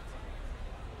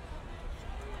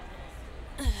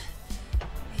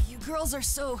 You girls are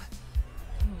so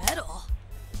metal.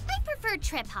 I prefer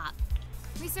trip hop.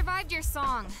 We survived your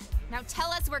song. Now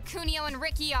tell us where Kunio and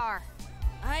Ricky are.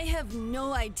 I have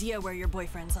no idea where your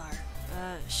boyfriends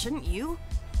are. Shouldn't you?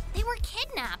 They were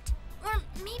kidnapped. Or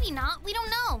maybe not, we don't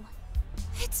know.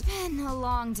 It's been a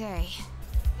long day.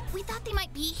 We thought they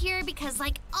might be here because,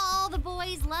 like, all the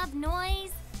boys love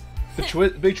noise.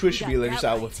 The big twist should be got they're just that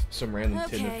out right. with some random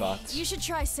Tinder Okay, thoughts. you should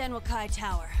try Sanwakai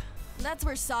Tower. That's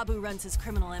where Sabu runs his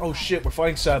criminal empire. Oh shit, we're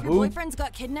fighting If your Sabu? boyfriends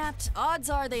got kidnapped, odds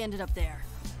are they ended up there.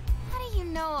 How do you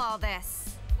know all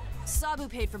this? Sabu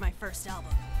paid for my first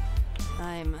album.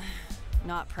 I'm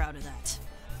not proud of that.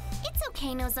 It's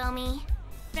okay, Nozomi.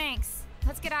 Thanks.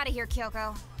 Let's get out of here,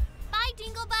 Kyoko. Bye,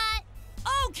 Dinglebutt.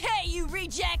 Okay, you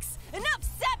rejects! Enough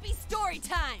sappy story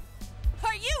time!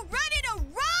 Are you ready to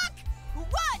rock? 1,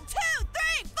 2,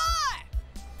 3,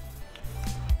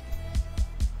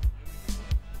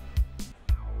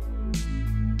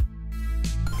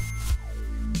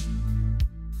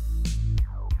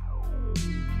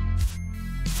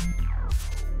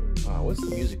 4! What's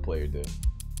the music player do?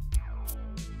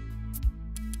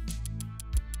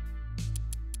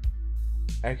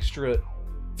 Extra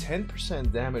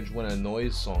 10% damage when a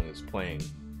noise song is playing.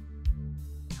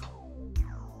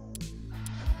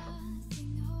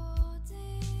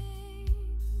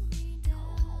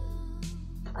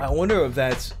 I wonder if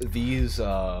that's these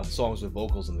songs with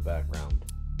vocals in the background.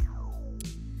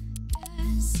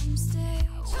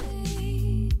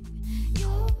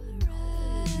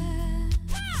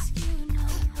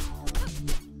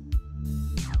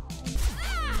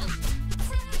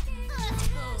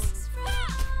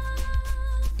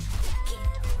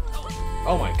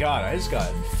 Oh my god, I just got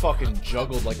fucking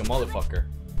juggled like a motherfucker.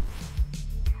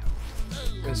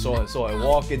 And so I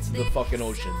walk into the fucking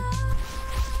ocean.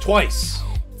 Twice!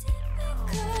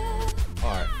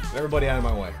 Alright, everybody out of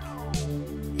my way.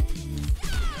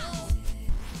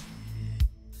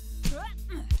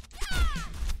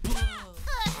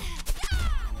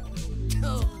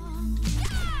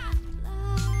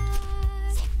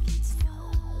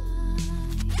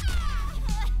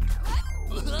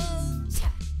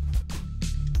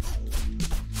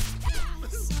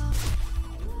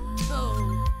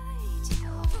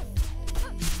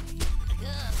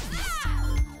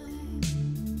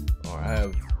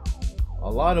 A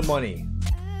lot of money.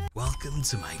 Welcome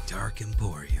to my dark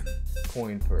emporium.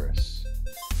 Coin purse.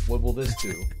 What will this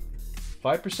do?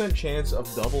 5% chance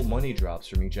of double money drops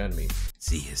from each enemy.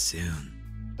 See you soon.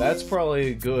 That's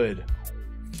probably good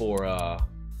for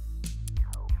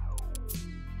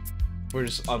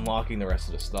just unlocking the rest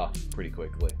of the stuff pretty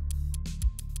quickly.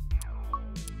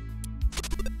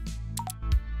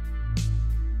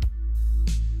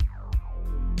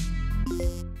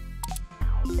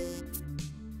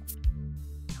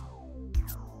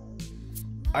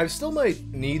 I still might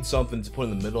need something to put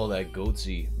in the middle of that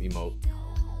goatsy emote.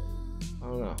 I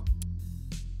don't know.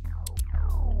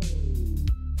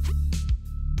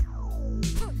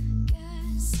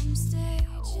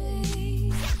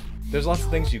 There's lots of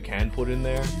things you can put in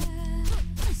there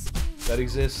that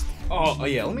exist. Oh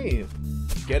yeah, let me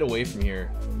get away from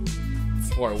here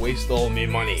before I waste all my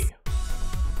money.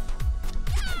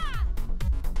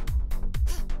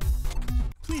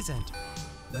 Please enter.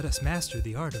 Let us master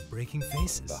the art of breaking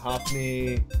faces. The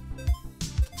Hopney,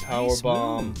 Power Nice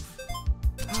Bomb, move.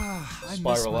 Ah, I miss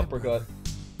Spiral my Uppercut. brother.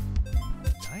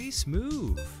 Nice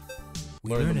move.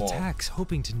 We Learn learn them all. attacks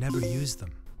hoping to never use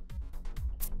them.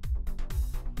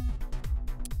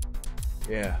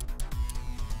 Yeah.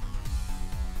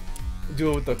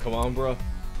 Do it with the come on, bro.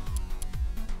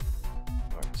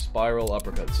 Alright, Spiral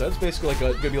Uppercut. So that's basically like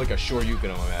gonna be like a Shoryuken,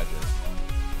 I imagine.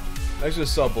 That's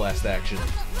just sub blast action.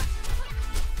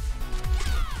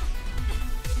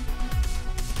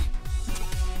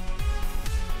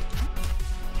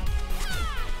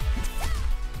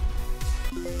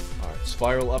 Alright,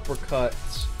 Spiral Uppercut.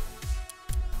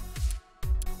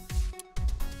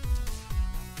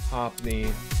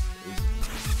 Hopney.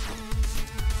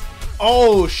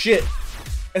 Oh shit!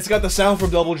 It's got the sound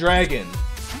from Double Dragon.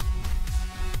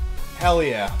 Hell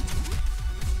yeah.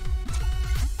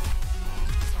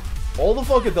 All the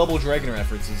fucking Double Dragon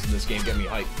references in this game get me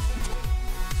hyped.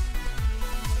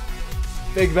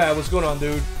 Big Bad, what's going on,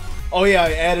 dude? Oh yeah,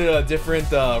 I added a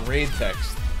different raid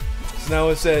text. So now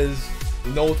it says,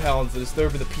 no talents,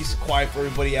 disturbing the peace and quiet for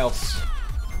everybody else.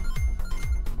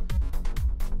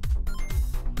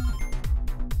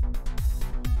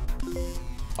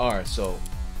 Alright, so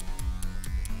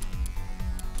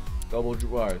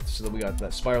alright, so we got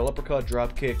that Spiral Uppercut,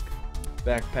 Drop Kick,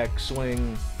 Backpack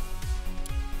Swing.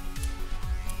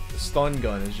 The Stun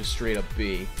Gun is just straight up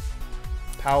B.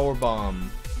 Power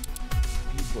Bomb,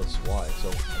 B plus Y,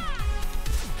 so...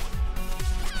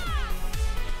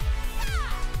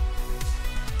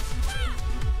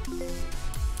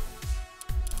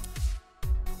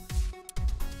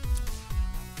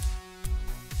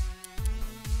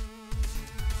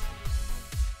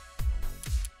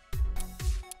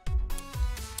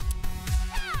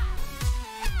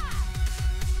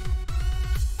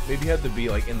 Maybe you have to be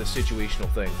like in the situational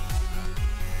thing.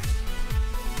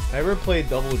 I ever played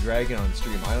Double Dragon on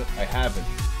stream? I haven't.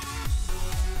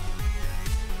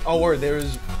 Oh, word,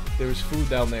 there's food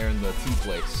down there in the tea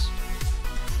place.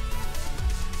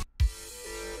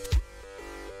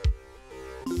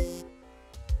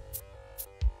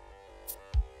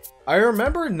 I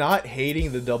remember not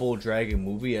hating the Double Dragon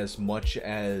movie as much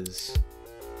as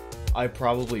I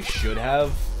probably should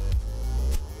have.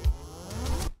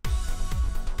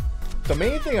 The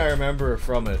main thing I remember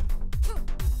from it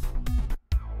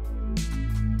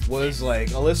was like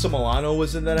Alyssa Milano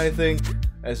was in that, I think,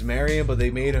 as Marion, but they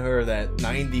made her that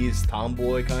 90s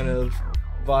tomboy kind of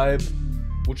vibe,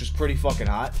 which was pretty fucking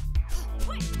hot.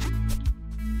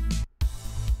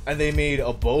 And they made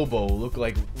a Bobo look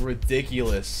like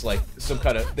ridiculous, like some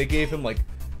kind of, they gave him like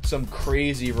some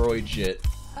crazy roid shit.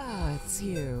 Ah, it's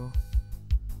you.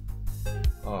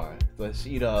 Alright, let's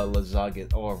eat a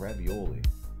lasagna, or ravioli.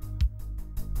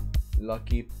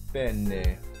 Lucky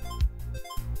Penne.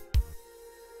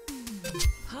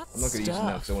 Hot I'm not gonna use it now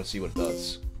stuff. because I want to see what it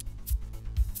does.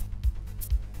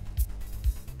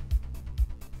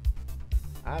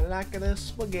 I like the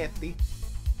spaghetti.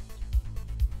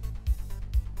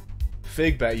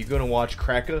 Figbat, you gonna watch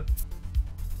Cracker?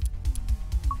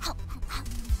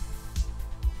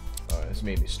 Alright, this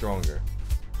made me stronger.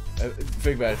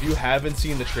 Figbat, if you haven't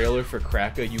seen the trailer for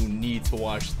Cracker, you need to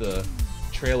watch the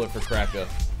trailer for Cracker.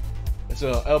 It's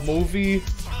a movie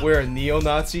where a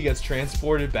neo-Nazi gets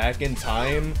transported back in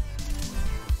time,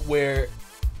 where,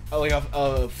 like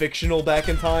a fictional back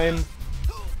in time,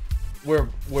 where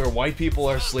white people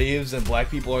are slaves and black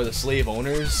people are the slave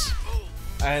owners,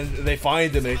 and they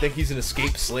find him and they think he's an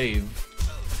escaped slave.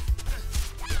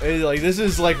 And, like, this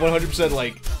is like 100%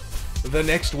 like the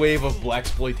next wave of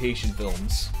blaxploitation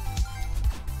films.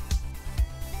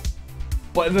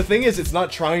 But the thing is, it's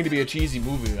not trying to be a cheesy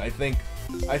movie. I think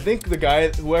the guy,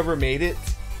 whoever made it,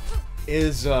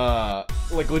 is,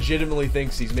 like, legitimately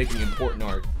thinks he's making important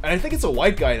art. And I think it's a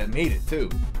white guy that made it, too.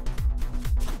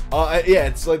 Yeah,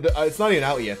 it's like, it's not even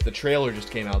out yet. The trailer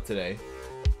just came out today.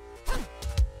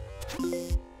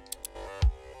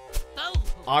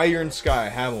 Iron Sky, I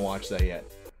haven't watched that yet.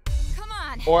 Come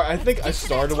on. Or I think I Get to that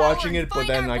started tower watching and it, but find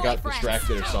then our I got boyfriends.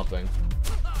 distracted or something.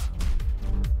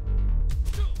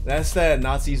 That's that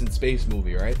Nazis in Space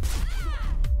movie, right?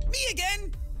 Me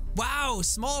again? Wow,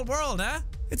 small world, huh?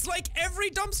 It's like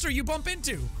every dumpster you bump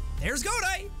into. There's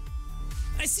Godai.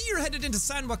 I see you're headed into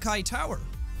Sanwakai Tower.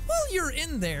 While you're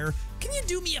in there, can you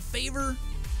do me a favor?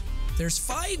 There's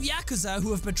 5 Yakuza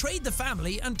who have betrayed the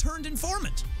family and turned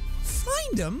informant.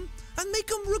 Find them and make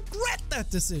them regret that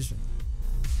decision.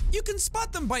 You can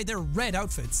spot them by their red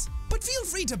outfits, but feel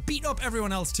free to beat up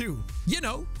everyone else too. You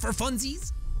know, for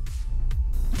funsies.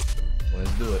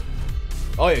 Let's do it.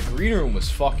 Oh yeah, Green Room was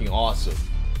fucking awesome.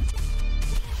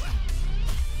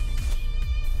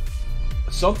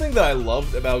 something that I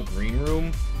loved about Green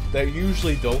Room that you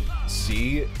usually don't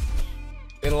see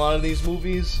in a lot of these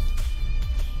movies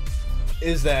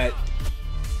is that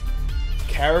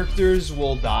characters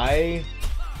will die,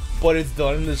 but it's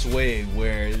done in this way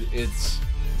where it's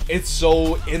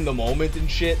so in the moment and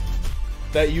shit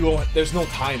that you don't, there's no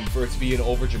time for it to be an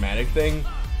over dramatic thing.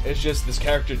 It's just this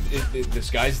character, this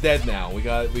guy's dead now.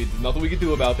 Nothing we can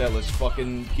do about that. Let's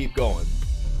fucking keep going.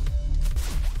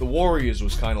 The Warriors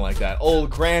was kind of like that. Oh,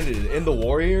 granted, in the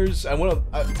Warriors,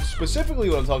 specifically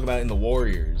what I'm talking about in the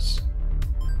Warriors.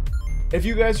 If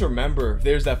you guys remember,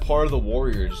 there's that part of the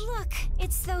Warriors. Look,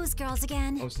 it's those girls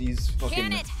again. Oh, these fucking.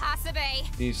 Can it,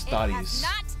 Hasabe? These It studies. has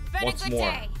not been What's a good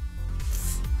more? day.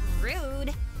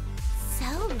 Rude.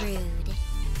 So rude.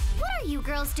 What are you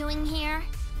girls doing here?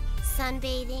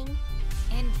 Sunbathing?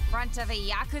 In front of a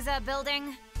Yakuza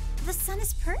building? The sun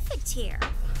is perfect here.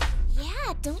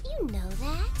 Yeah, don't you know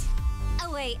that?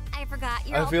 Oh wait, I forgot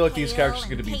you're I all feel like these pale characters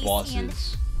are and gonna be pasty and-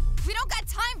 bosses. We don't got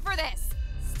time for this.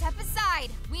 Step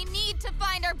aside. We need to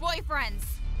find our boyfriends.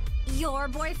 Your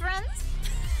boyfriends?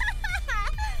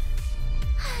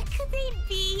 Could they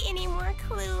be any more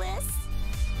clueless?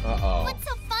 Uh-oh. What's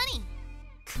so funny?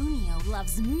 Kunio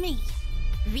loves me.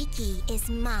 Riki is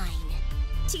mine.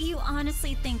 Do you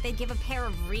honestly think they'd give a pair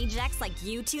of rejects like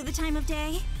you two the time of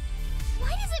day? Why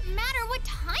does it matter what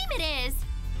time it is?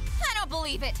 I don't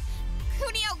believe it.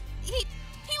 Kunio, he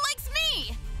likes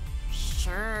me.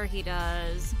 Sure he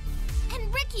does.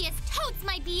 And Ricky is totes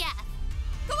my BF.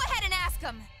 Go ahead and ask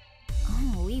him.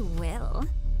 Oh, we will.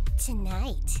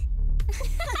 Tonight.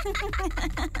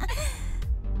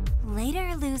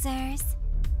 Later, losers.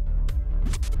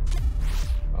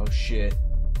 Oh shit.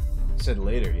 Said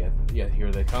later, yeah, here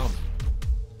they come.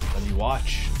 Let me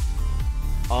watch.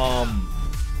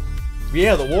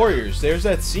 Yeah, the Warriors. There's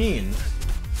that scene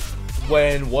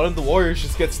when one of the Warriors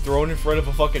just gets thrown in front of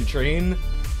a fucking train,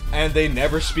 and they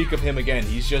never speak of him again.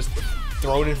 He's just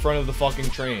thrown in front of the fucking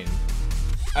train.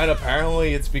 And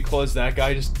apparently it's because that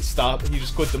guy just stopped, he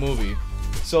just quit the movie.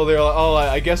 So they're like, oh,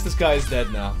 I guess this guy is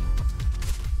dead now.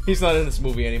 He's not in this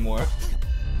movie anymore.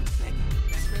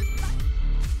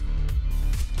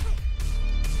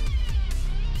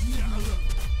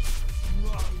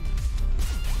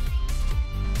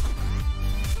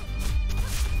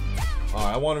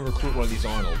 Alright, I want to recruit one of these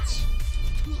Arnolds.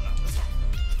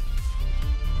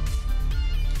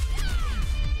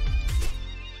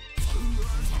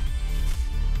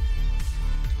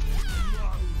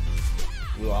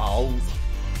 Wow.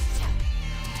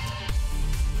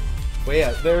 But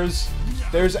yeah,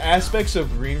 there's aspects of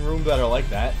Green Room that are like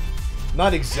that.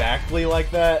 Not exactly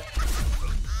like that,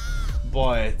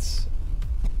 but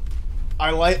I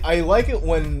like it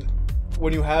when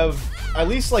you have at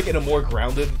least like in a more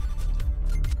grounded.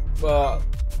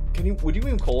 Would you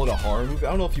even call it a horror movie? I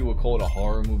don't know if you would call it a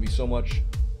horror movie so much.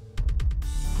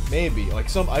 Maybe like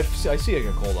I see it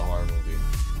get called a horror movie.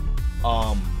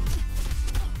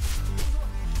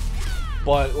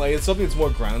 But like it's something that's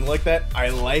more grounded like that. I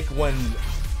like when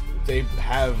they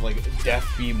have like death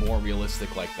be more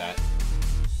realistic like that.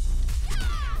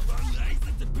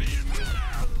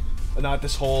 Not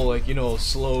this whole like, you know,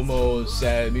 slow-mo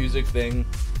sad music thing.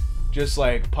 Just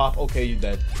like pop, okay, you're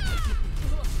dead.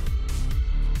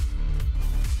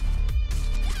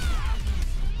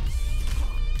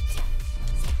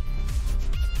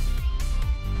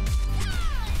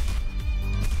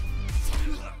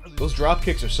 Those drop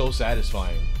kicks are so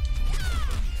satisfying.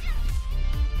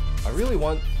 I really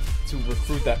want to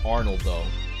recruit that Arnold though.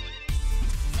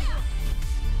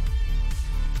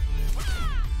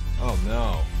 Oh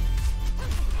no.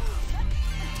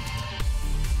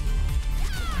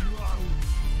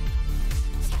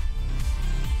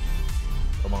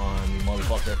 Come on, you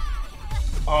motherfucker.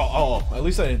 Oh, at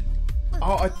least I didn't.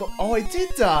 Oh, I did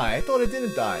die. I thought I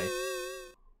didn't die.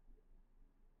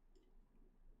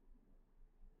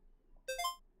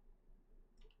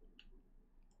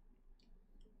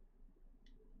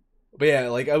 But yeah,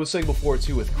 like I was saying before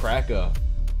too with Kraka,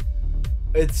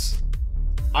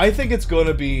 I think it's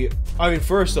gonna be, I mean,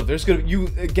 first off, there's gonna,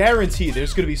 guaranteed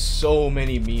there's gonna be so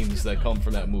many memes that come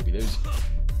from that movie. There's,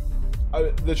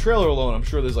 the trailer alone, I'm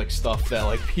sure there's like stuff that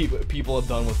like people have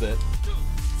done with it.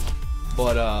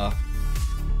 But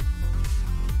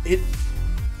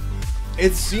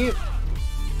it seemed,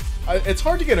 it's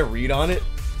hard to get a read on it.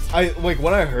 Like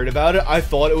when I heard about it, I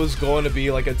thought it was going to be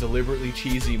like a deliberately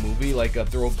cheesy movie, like a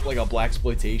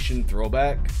blaxploitation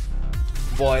throwback.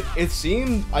 But it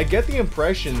seemed, I get the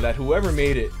impression that whoever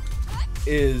made it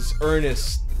is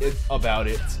earnest about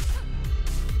it.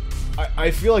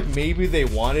 I feel like maybe they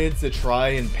wanted to try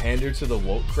and pander to the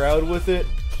woke crowd with it,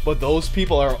 but those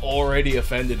people are already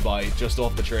offended by it just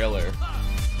off the trailer.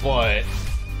 But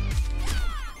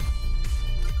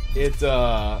it,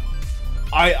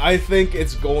 I think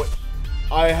it's going.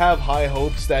 I have high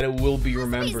hopes that it will be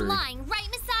remembered. Lying, right,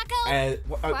 Misako? And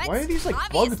why are these like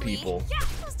bug people? Yeah,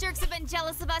 those jerks have been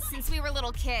jealous of us since we were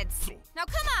little kids. Now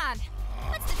come on,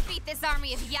 let's defeat this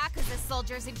army of Yakuza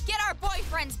soldiers and get our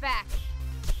boyfriends back.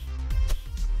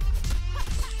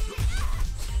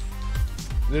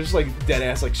 There's like dead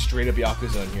ass like straight up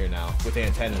Yakuza in here now with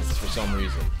antennas for some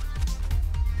reason.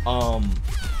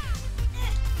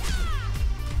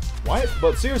 Why?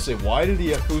 But seriously, why do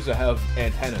the Yakuza have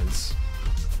antennas?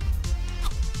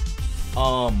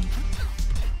 But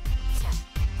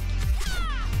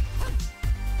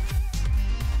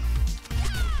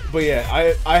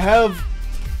yeah, I have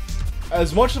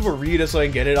as much of a read as I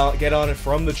can get on it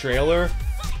from the trailer.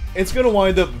 It's gonna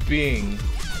wind up being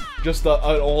just an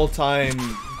all-time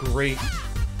great,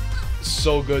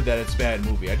 so good that it's bad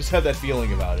movie. I just have that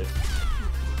feeling about it.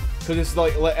 Because it's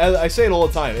like, I say it all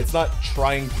the time, it's not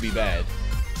trying to be bad.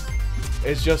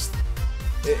 It's just,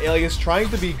 like, it's trying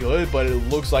to be good, but it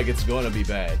looks like it's gonna be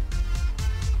bad.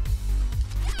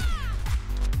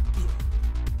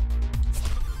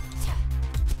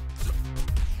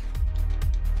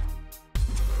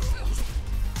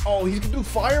 Oh, he can do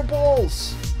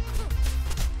fireballs!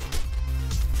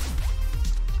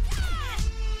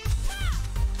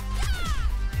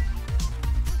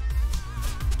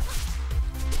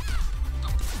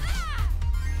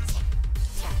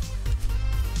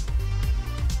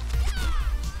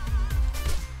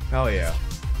 Hell yeah.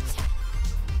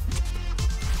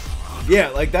 Yeah,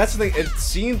 like that's the thing. It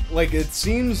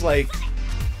seems like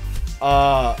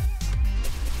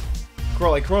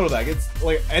Chronoback. It's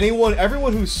like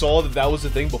everyone who saw that was the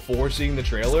thing before seeing the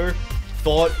trailer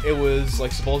thought it was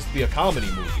like supposed to be a comedy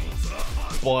movie,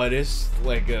 but it's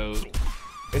like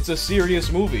it's a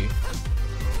serious movie,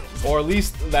 or at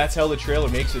least that's how the trailer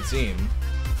makes it seem.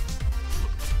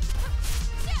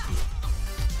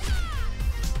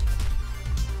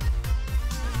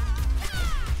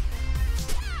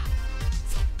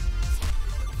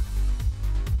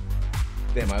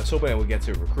 Damn, I was hoping I would get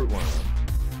to recruit one of them.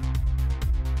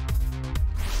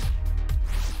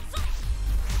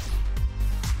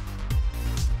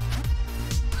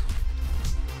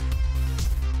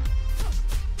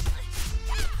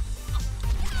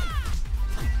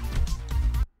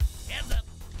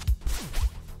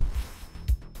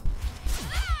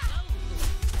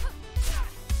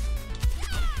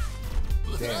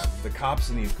 Damn, the cops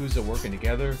and the Yakuza working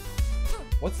together.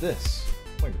 What's this?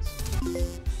 What is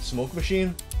this? Smoke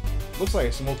machine? Looks like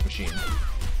a smoke machine.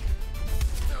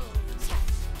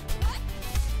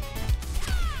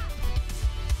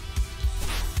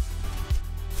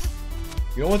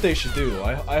 You know what they should do?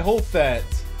 I hope that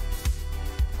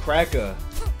Kraka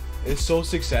is so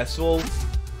successful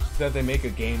that they make a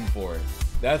game for it.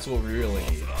 That's what we really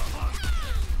need.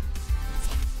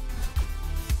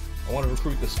 I want to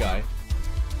recruit this guy.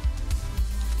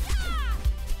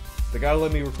 They gotta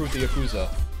let me recruit the Yakuza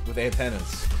with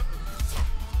antennas.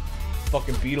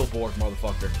 Fucking Beetleborg,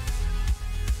 motherfucker.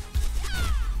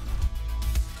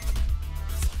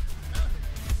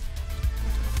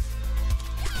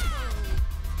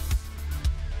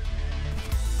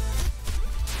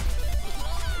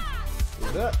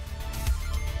 What's that?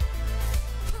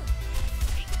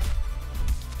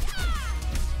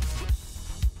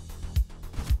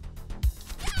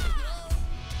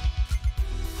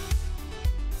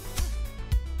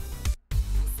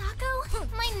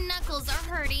 My knuckles are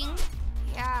hurting.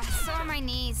 Yeah, so are my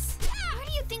knees. Where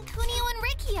do you think Kunio and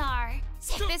Ricky are?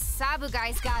 If this Sabu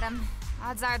guy's got him,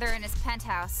 odds are they're in his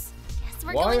penthouse. Guess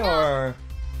we're Why going up. are...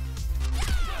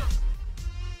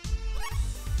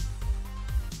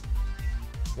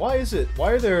 Why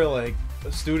are there, like,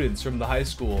 students from the high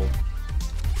school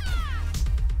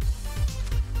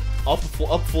up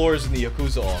floors in the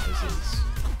Yakuza offices?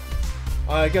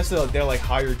 I guess they're like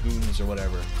hired goons or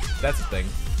whatever. That's a thing.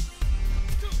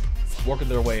 Working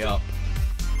their way up.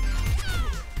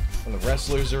 And the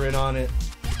wrestlers are in on it.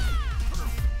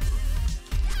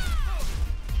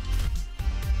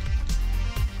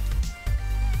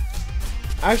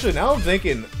 Actually, now I'm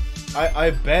thinking, I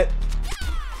bet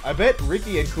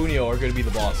Ricky and Kunio are gonna be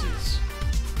the bosses.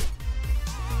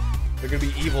 They're gonna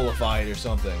be evilified or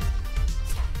something.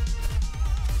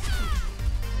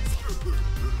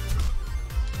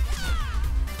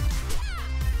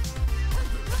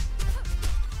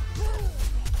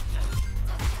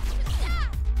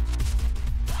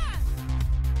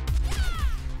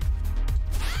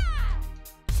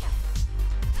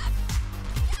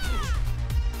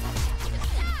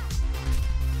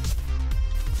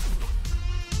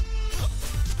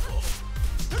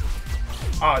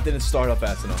 Ah, it didn't start up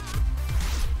fast enough.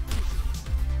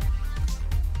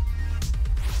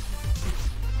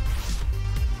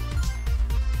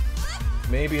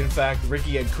 Maybe, in fact,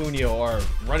 Ricky and Kunio are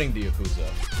running the Yakuza.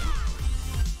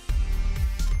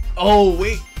 Oh,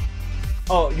 wait.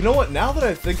 Oh, you know what? Now that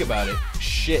I think about it,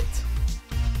 shit.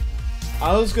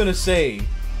 I was gonna say,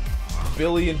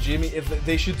 Billy and Jimmy, if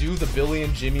they should do the Billy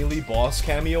and Jimmy Lee boss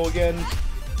cameo again,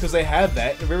 because they had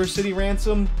that in River City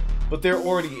Ransom, but they're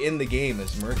already in the game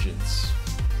as merchants.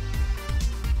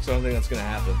 So I don't think that's gonna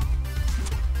happen.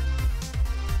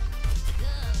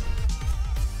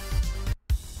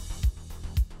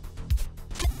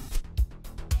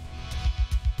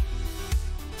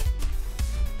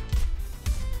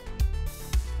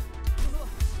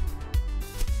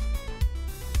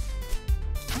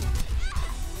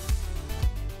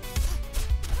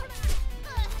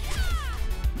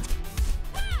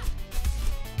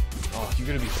 You're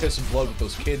gonna be pissing blood with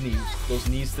those kidneys, those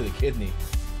knees to the kidney.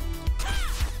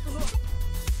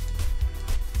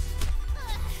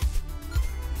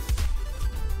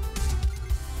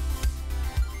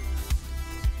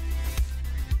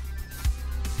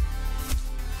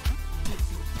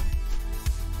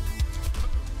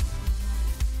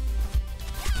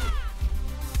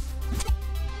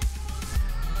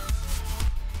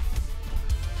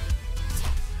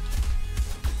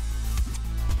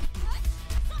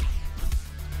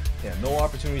 Yeah, no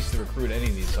opportunities to recruit any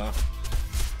of these, huh?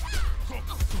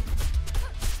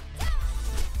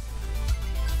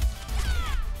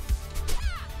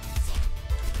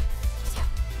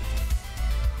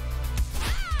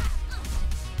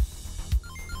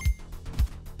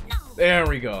 There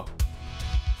we go.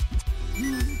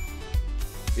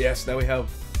 Yes, now we have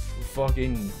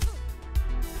fucking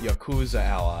Yakuza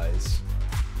allies.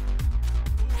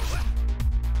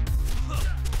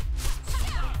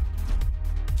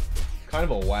 Kind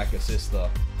of a whack assist though.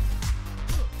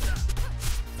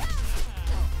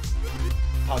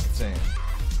 Pocket sand.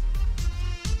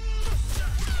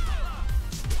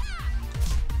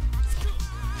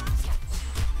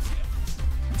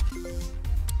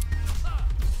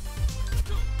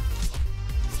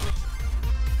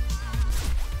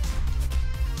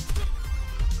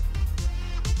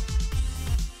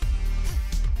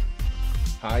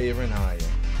 Higher and higher.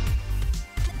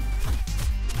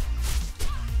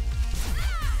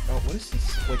 Oh, what is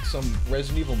this? Like some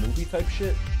Resident Evil movie type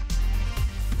shit?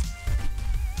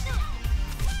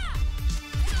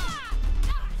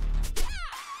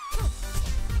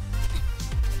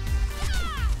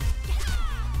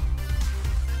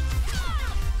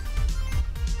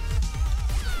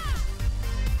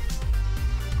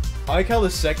 I like how the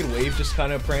second wave just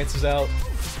kind of prances out,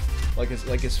 like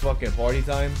it's fucking party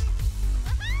time.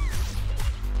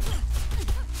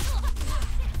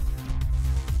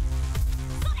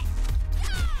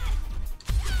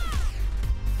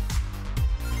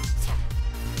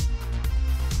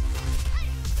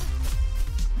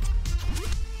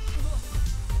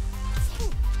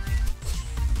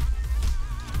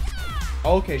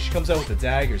 Okay, she comes out with the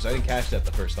daggers. I didn't catch that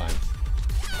the first time.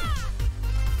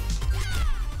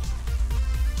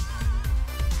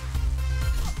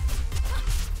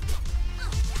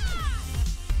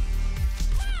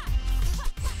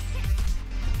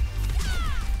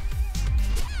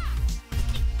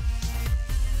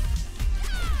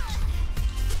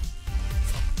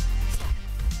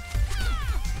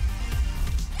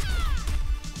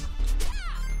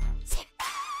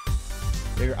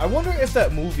 I wonder if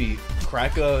that movie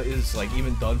Kraka is like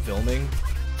even done filming.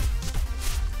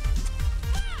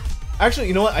 Actually,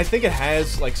 you know what? I think it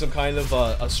has like some kind of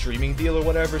a streaming deal or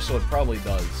whatever, so it probably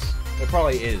does. It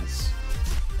probably is.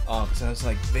 Cause I was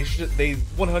like, they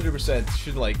 100%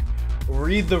 should like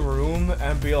read the room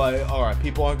and be like, all right,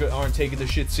 people aren't taking this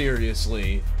shit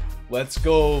seriously. Let's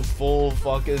go full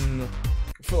fucking,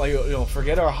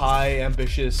 forget our high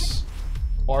ambitious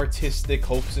artistic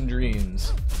hopes and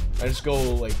dreams. I just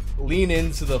go like lean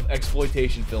into the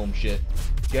exploitation film shit.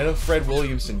 Get a Fred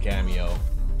Williamson cameo.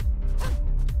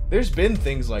 There's been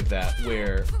things like that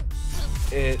where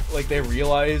it like they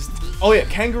realized. Oh yeah,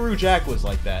 Kangaroo Jack was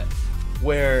like that,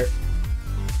 where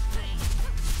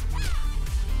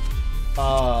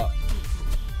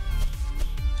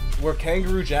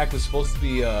Kangaroo Jack was supposed to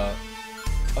be a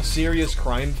serious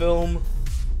crime film,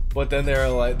 but then they're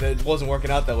like it wasn't working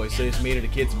out that way, so they just made it a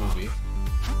kids movie.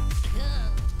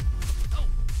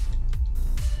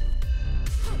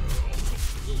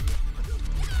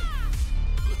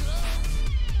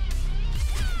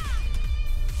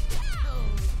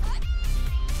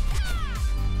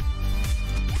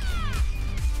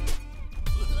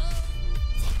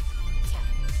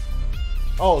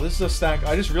 Oh, this is a stack.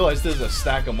 I just realized this is a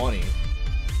stack of money.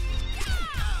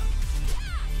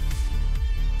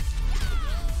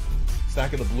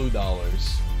 Stack of the blue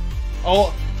dollars.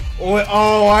 Oh,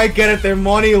 oh, I get it. They're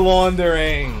money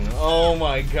laundering. Oh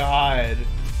my god.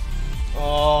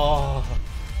 Oh,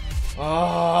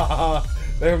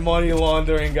 they're money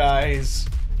laundering, guys.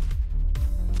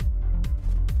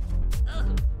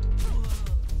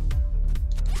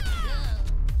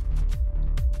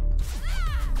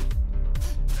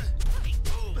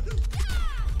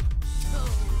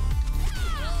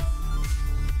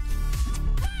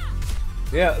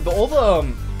 Yeah,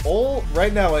 all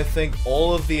right now I think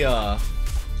all of the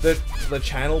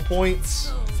channel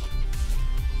points,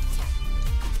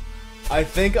 I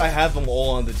think I have them all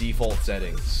on the default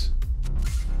settings.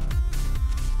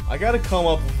 I gotta come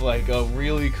up with like a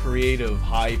really creative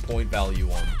high point value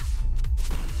one.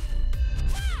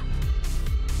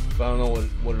 But I don't know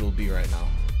what it'll be right now.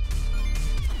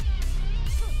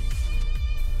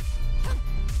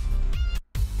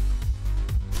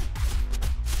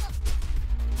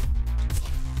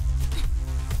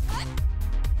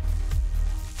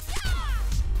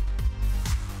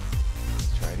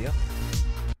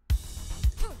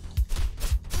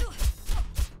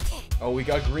 Oh, we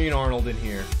got Green Arnold in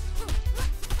here.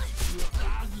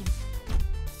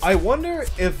 I wonder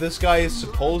if this guy is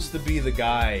supposed to be the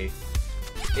guy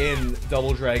in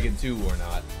Double Dragon 2 or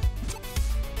not.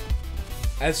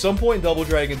 At some point in Double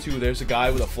Dragon 2, there's a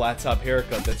guy with a flat top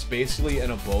haircut that's basically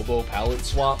an Abobo palette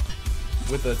swap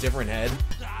with a different head.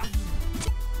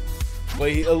 But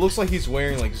it looks like he's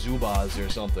wearing like Zubaz or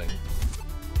something.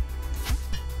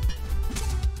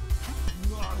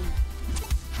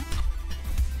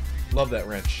 Love that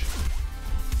wrench.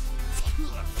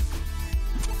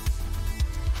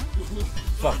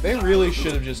 Fuck, they really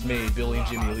should have just made Billy and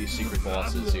Jimmy Lee's secret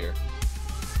bosses here.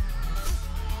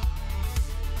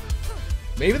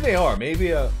 Maybe they are.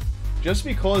 Maybe, just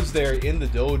because they're in the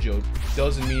dojo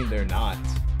doesn't mean they're not.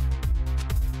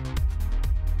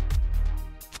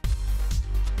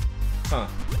 Huh.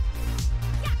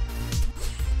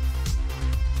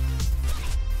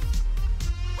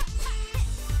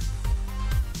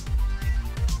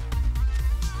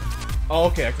 Oh,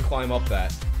 okay, I can climb up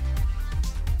that.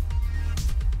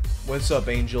 What's up,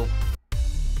 Angel?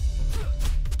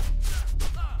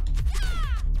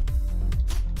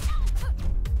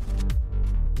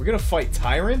 We're gonna fight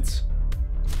Tyrant?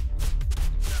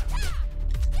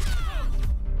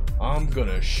 I'm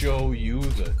gonna show you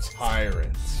the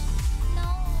Tyrant.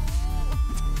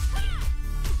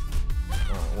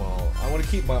 Well, I want to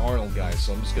keep my Arnold guy,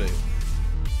 so I'm just gonna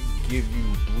give you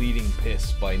bleeding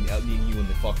piss by outneeding you in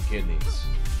the fucking kidneys.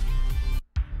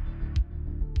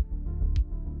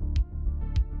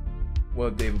 What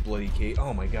a David Bloody Cage.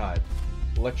 Oh my god.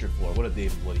 Electric Floor. What a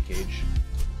David Bloody Cage.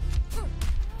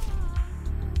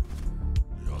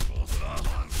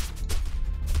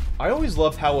 I always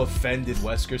loved how offended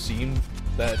Wesker seemed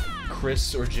that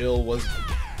Chris or Jill was...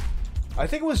 I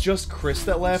think it was just Chris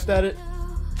that laughed at it.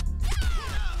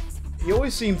 He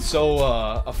always seemed so,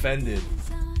 offended.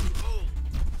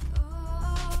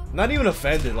 Not even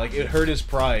offended, like, it hurt his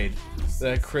pride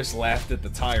that Chris laughed at the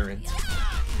Tyrant.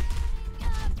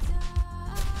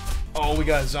 Oh, we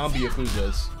got zombie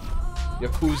Yakuzas.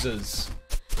 Yakuzas.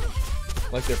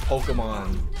 Like they're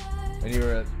Pokemon. And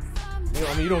you're a... You know,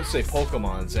 I mean, you don't say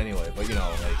Pokemons anyway, but you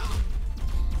know,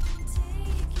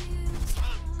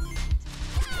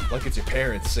 like it's your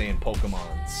parents saying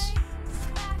Pokemons.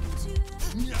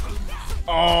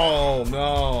 Oh,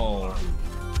 no.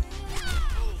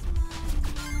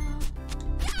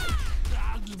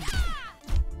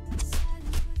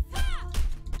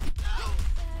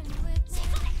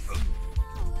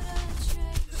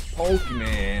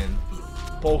 Pokemon.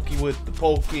 Pokey with the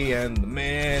pokey and the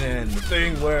man and the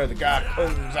thing where the guy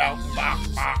comes out. Bah,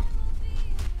 bah.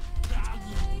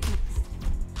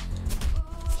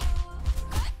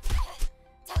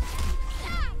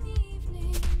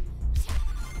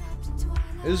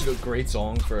 This is a great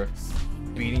song for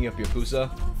beating up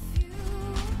Yakuza.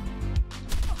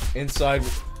 Inside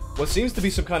what seems to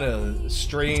be some kind of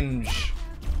strange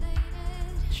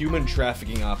human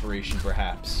trafficking operation,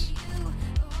 perhaps.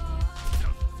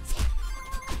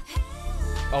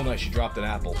 Oh nice, she dropped an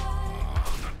apple.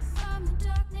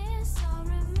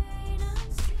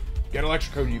 Get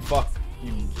electrocuted, you fuck.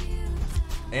 You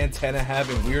antenna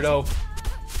having weirdo.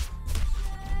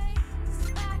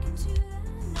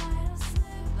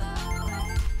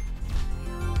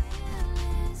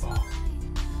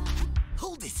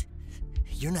 Hold it!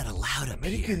 You're not allowed up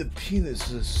Making here. the penis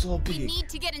is so big. We need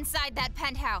to get inside that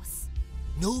penthouse.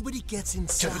 Nobody gets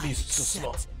inside Japanese is so slow.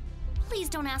 except Please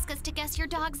don't ask us to guess your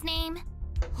dog's name.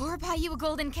 Or buy you a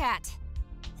golden cat.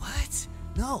 What?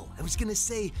 No, I was gonna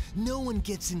say no one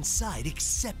gets inside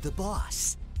except the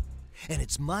boss. And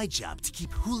it's my job to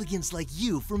keep hooligans like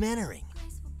you from entering.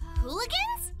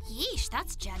 Hooligans? Yeesh,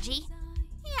 that's judgy.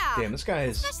 Yeah. Damn, this guy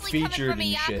is Especially coming featured from a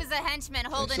in shit. Yakuza henchman I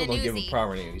holding still an don't give him Uzi. a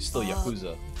proper name. He's still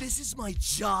Yakuza. This is my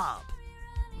job.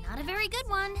 Not a very good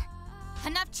one.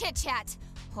 Enough chit chat.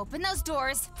 Open those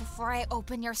doors before I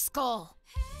open your skull.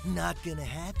 Not gonna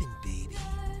happen, baby.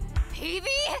 Baby?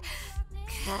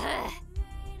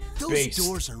 Those Based.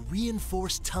 doors are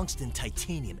reinforced tungsten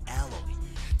titanium alloy.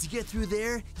 To get through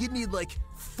there, you'd need like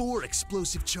 4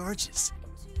 explosive charges.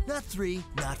 Not 3,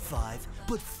 not 5,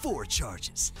 but 4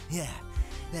 charges. Yeah,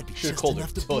 that'd be Should've just called her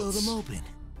enough to blow toots. them open.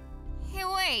 Hey,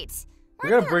 wait. We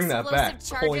Weren't gotta there bring that back,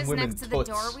 explosive calling charges women next to the toots.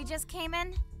 door we just came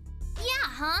in? Yeah,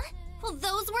 huh? Will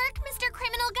those work, Mr.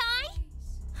 Criminal Guy?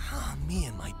 Ah, me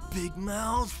and my big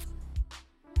mouth.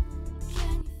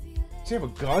 Does he have a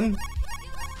gun?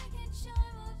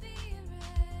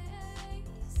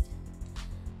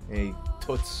 Hey,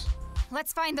 toots.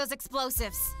 Let's find those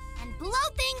explosives. And blow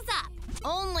things up.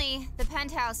 Only the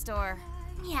penthouse door.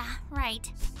 Yeah,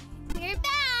 right. We're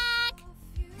back.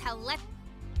 Now let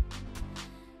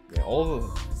Yeah,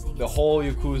 the whole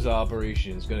Yakuza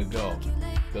operation is gonna go.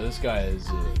 So this guy is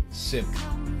a simp.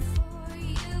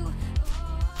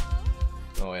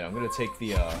 Oh wait, I'm gonna take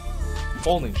the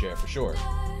folding chair for sure.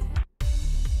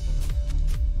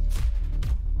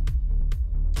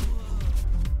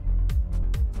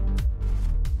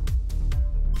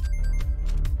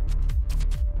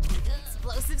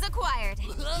 explosives acquired.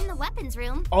 In the weapons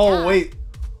room. Oh wait.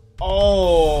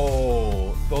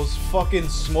 Oh, those fucking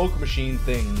smoke machine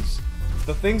things.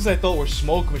 The things I thought were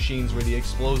smoke machines were the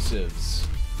explosives.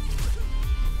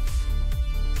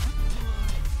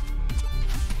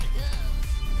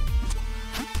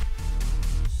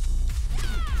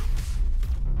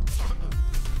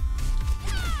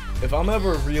 If I'm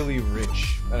ever really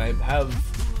rich and I have,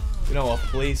 you know, a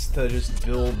place to just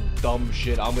build dumb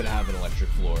shit, I'm gonna have an electric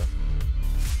floor.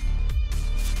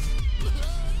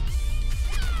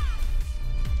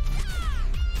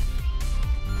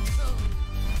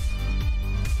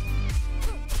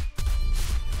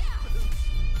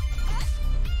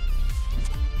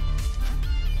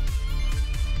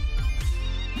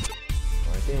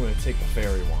 I think I'm gonna take the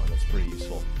fairy wand, that's pretty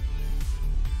useful.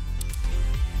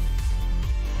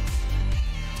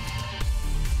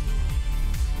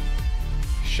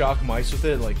 Shock mice with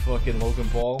it, like fucking Logan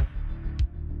Paul.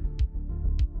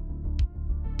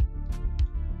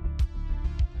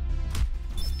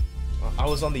 I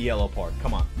was on the yellow part,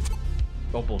 come on.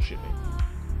 Don't bullshit me.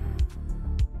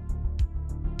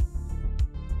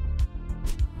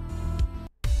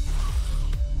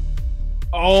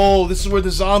 Oh, this is where the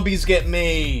zombies get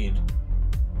made.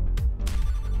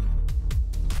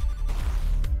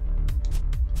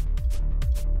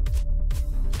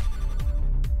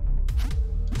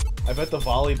 I bet the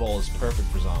volleyball is perfect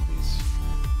for zombies.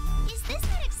 Is this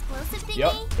that explosive thingy?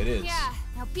 Yep, it is. Yeah.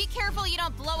 Now be careful you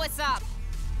don't blow us up.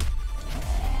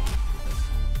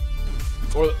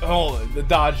 Or, oh, the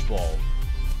dodgeball.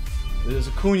 There's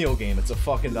a Kunio game, it's a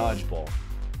fucking dodgeball.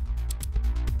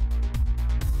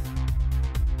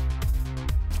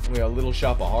 We got a little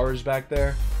shop of horrors back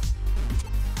there.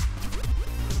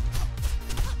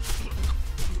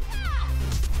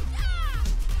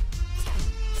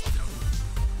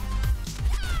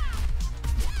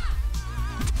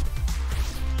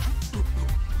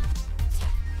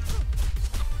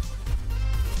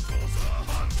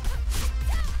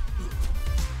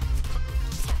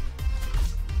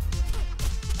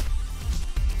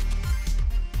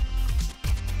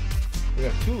 We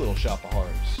got two little shop of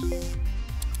horrors.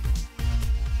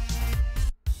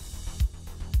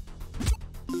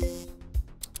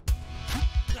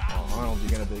 Oh, Arnold,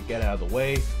 you're gonna get out of the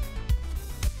way.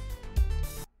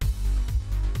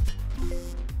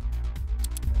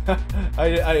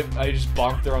 I just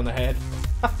bonked her on the head.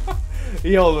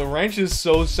 Yo, the wrench is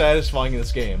so satisfying in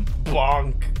this game.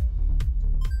 Bonk.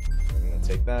 I'm gonna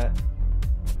take that.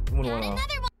 I'm gonna wanna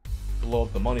blow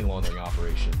up the money laundering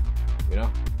operation. You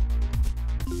know?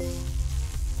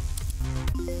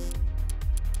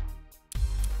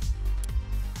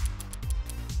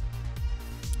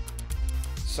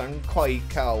 Sankoi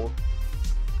cow.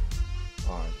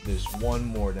 Alright, there's one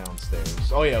more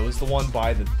downstairs. Oh yeah, it was the one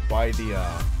by the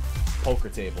poker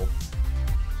table.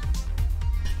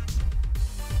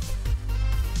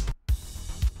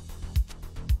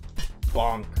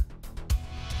 Bonk.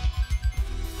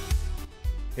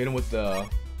 Hit him with the...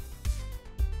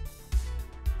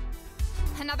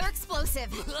 Another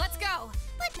explosive. Let's go.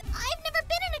 But I've never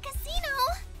been in a casino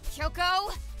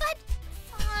Kyoko. But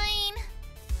fine.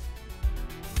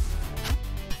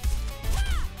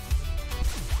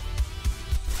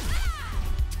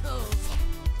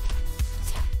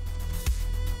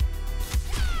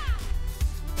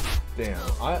 Damn.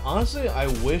 I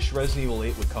wish Resident Evil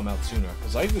 8 would come out sooner,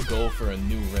 because I could go for a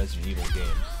new Resident Evil game.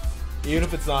 Even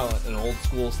if it's not an old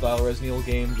school style Resident Evil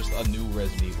game, just a new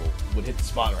Resident Evil would hit the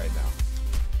spot right now.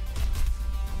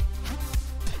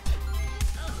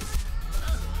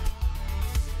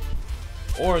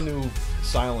 Or a new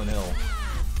Silent Hill.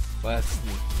 But that's...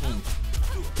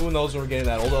 who knows when we're getting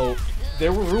that, although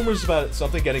there were rumors about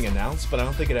something getting announced, but I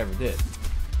don't think it ever did.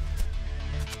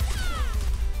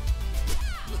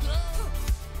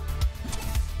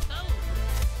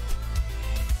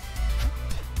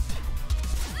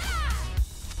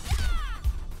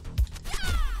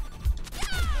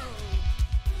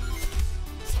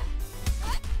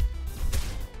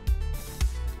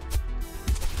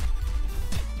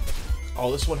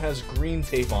 Oh, this one has green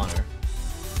tape on her.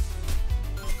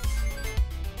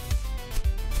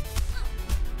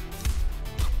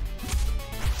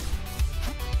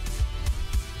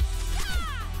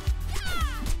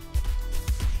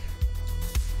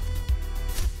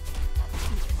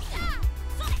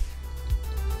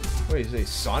 Wait, is it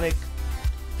Sonic?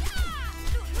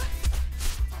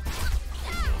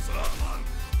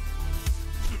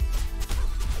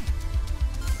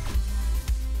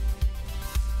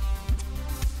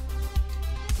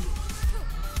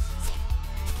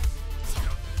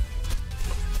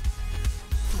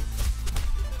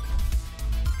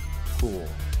 Cool.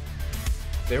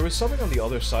 There was something on the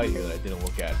other side here that I didn't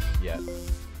look at yet.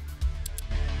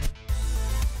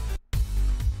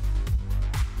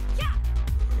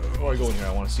 Before I go in here,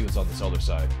 I want to see what's on this other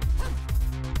side.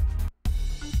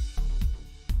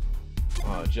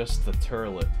 Just the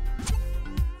turlet.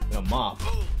 And a mop.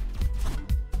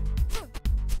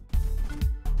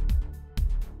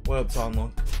 What up,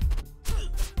 Tonlunk?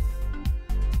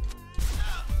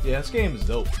 Yeah, this game is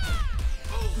dope.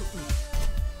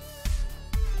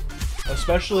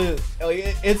 Especially,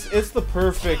 like, it's the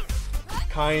perfect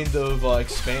kind of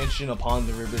expansion upon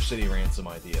the River City Ransom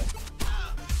idea.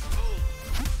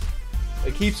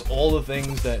 It keeps all the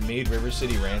things that made River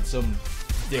City Ransom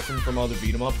different from other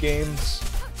beat-em-up games,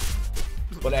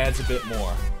 but adds a bit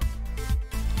more.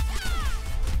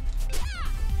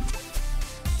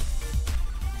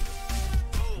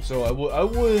 So I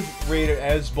would rate it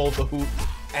as both a hoot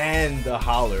and a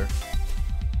holler.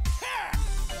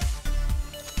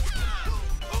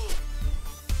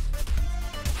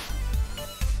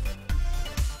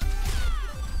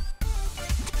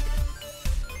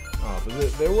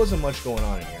 But there wasn't much going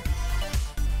on in here.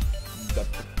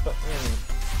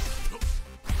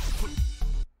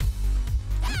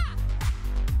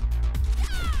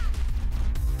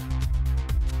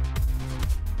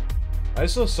 I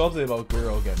saw something about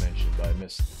Guro get mentioned, but I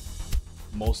missed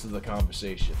most of the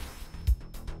conversation.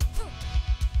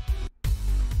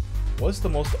 What's the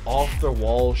most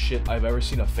off-the-wall shit I've ever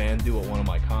seen a fan do at one of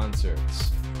my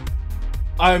concerts?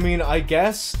 I mean, I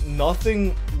guess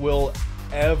nothing will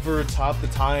ever top the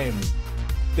time.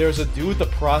 There's a dude with a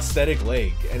prosthetic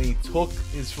leg, and he took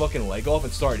his fucking leg off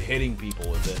and started hitting people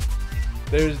with it.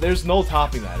 There's no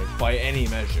topping that by any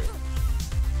measure.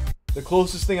 The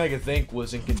closest thing I could think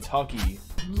was in Kentucky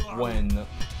when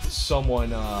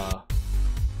someone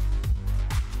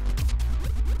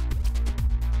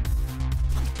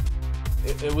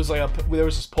it was like there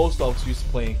was this post office we used to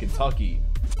play in Kentucky.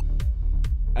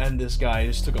 And this guy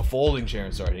just took a folding chair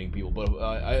and started hitting people.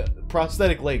 But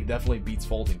prosthetic leg definitely beats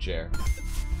folding chair.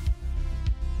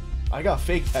 I got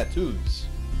fake tattoos.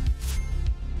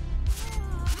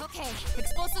 Okay,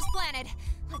 explosives planted.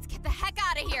 Let's get the heck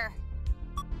out of here.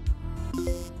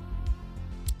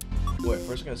 Wait,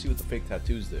 first I gotta see what the fake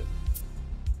tattoos do.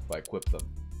 If I equip them.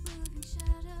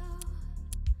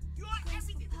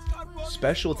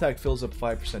 Special attack fills up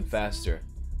 5% faster.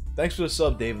 Thanks for the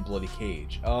sub, David Bloody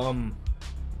Cage.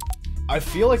 I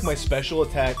feel like my special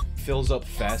attack fills up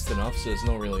fast enough, so there's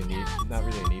not really a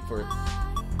need for it.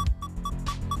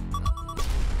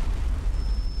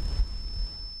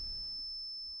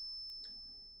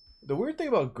 The weird thing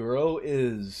about Guro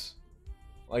is,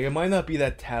 like, it might not be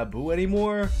that taboo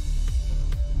anymore,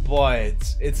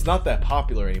 but it's not that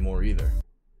popular anymore either.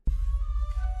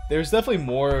 There's definitely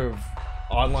more of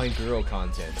online Guro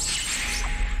content.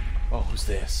 Oh, who's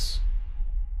this?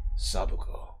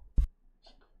 Sabuko.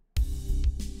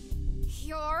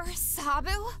 You're Sabu?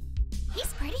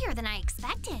 He's prettier than I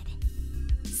expected.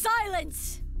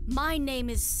 Silence! My name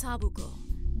is Sabuko,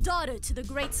 daughter to the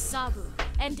great Sabu,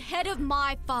 and head of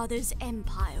my father's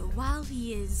empire while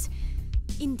he is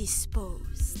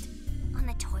indisposed. On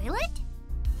the toilet?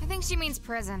 I think she means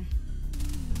prison.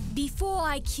 Before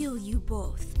I kill you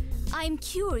both, I'm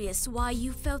curious why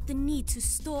you felt the need to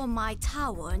storm my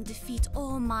tower and defeat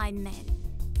all my men.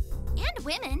 And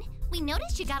women. We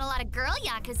noticed you got a lot of girl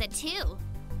Yakuza too.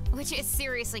 Which is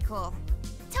seriously cool.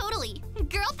 Totally.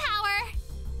 Girl power!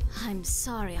 I'm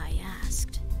sorry I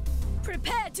asked.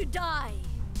 Prepare to die!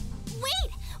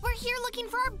 Wait! We're here looking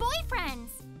for our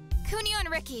boyfriends! Kunio and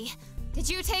Ricky, did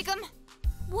you take them?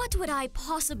 What would I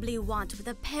possibly want with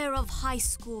a pair of high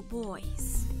school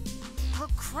boys? Oh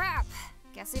crap.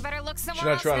 Guess we better look somewhere Should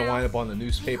I else try to now. wind up on the I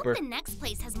newspaper? hope the next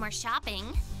place has more shopping.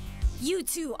 You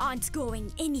two aren't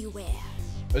going anywhere.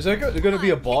 Is there going to be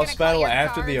a boss call battle your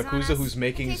after the guards on Yakuza us? who's In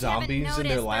making case you haven't zombies in their noticed,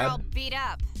 they're all lab? beat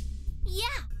up. Yeah,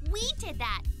 we did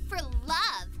that. For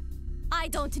love. I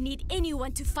don't need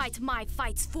anyone to fight my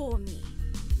fights for me.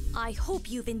 I hope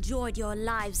you've enjoyed your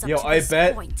lives up Yo, to I this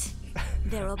bet- point.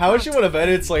 They're How much about you would have bet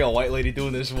it's like a white lady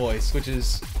doing this voice, which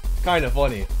is kind of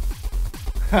funny.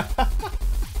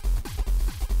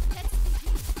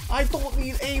 I don't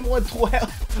need anyone to help.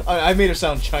 I made her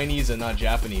sound Chinese and not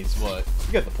Japanese, but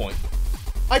you get the point.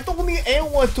 I don't need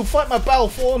anyone to fight my battle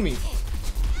for me.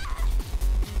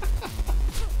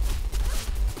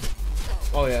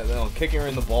 Oh yeah, no, kicking her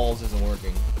in the balls isn't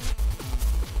working.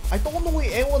 I don't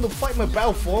need anyone to fight my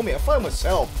battle for me. I fight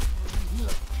myself.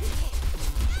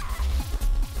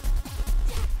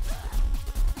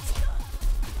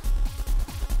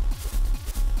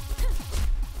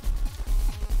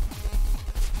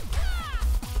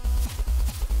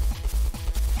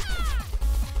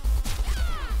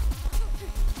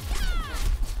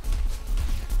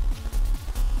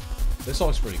 This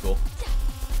song's pretty cool.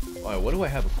 Alright, what do I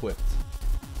have equipped?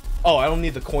 Oh, I don't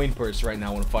need the coin purse right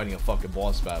now when I'm fighting a fucking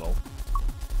boss battle.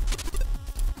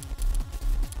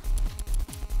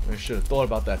 I should have thought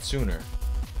about that sooner.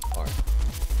 Alright.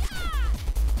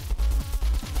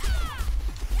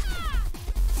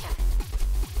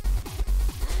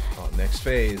 Oh, next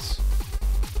phase.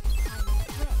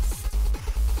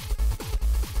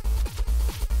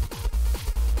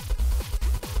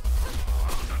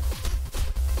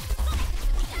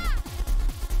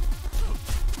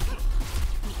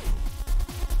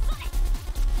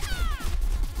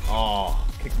 Oh,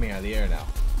 kick me out of the air now.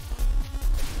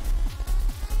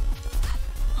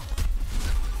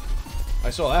 I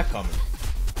saw that coming.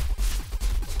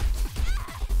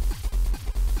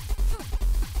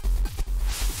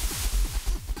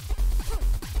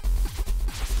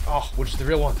 Oh, which is the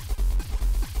real one?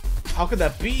 How could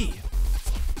that be?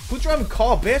 Who's driving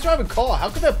car? Bear's driving car. How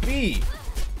could that be?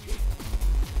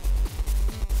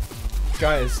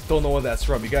 Guys, don't know what that's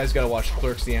from. You guys gotta watch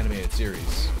Clerks the Animated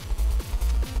Series.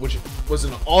 Which was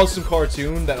an awesome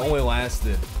cartoon that only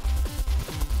lasted...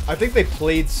 I think they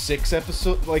played 6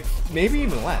 episodes, like, maybe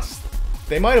even less.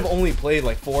 They might have only played,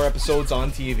 like, 4 episodes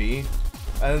on TV.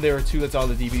 And then there were 2 that's on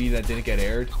the DVD that didn't get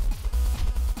aired.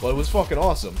 But it was fucking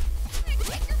awesome.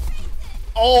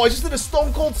 Oh, I just did a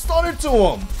Stone Cold Stunner to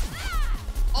him!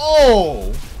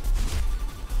 Oh!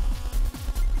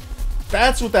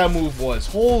 That's what that move was.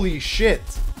 Holy shit.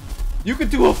 You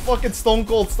could do a fucking Stone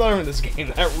Cold Stunner in this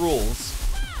game. That rules.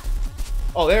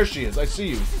 Oh, there she is. I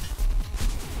see you.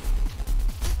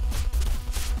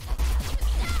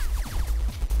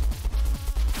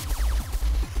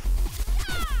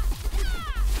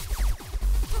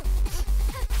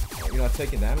 Oh, you're not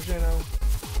taking damage right now?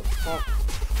 What the fuck?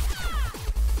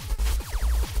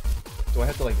 Do I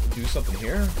have to, like, do something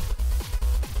here?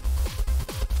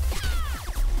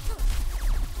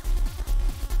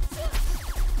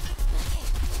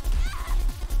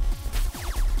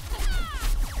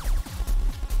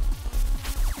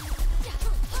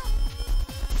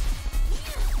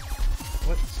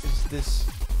 This?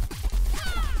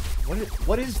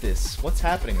 What is this? What's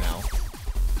happening now?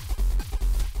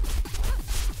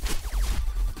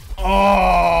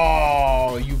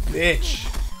 Oh, you bitch!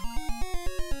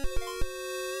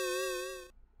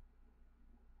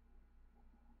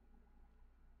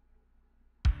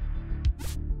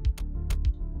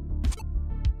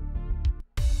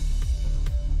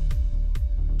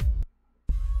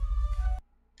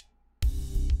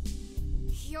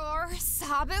 You're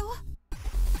Sabu?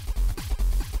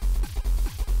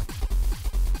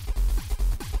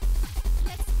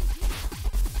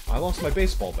 I lost my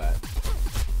baseball bat.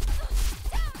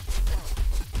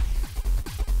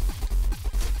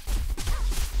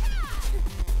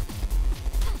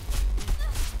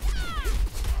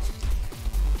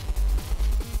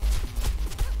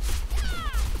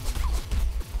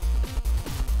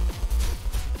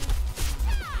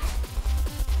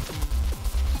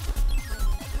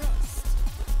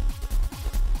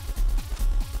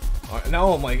 Alright,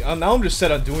 now I'm like, now I'm just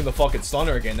set on doing the fucking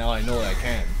stunner again. Now I know that I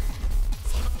can.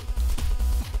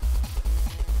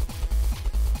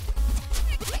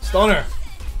 Stunner!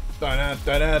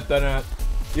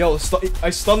 Yo, I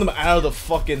stunned them out of the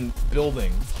fucking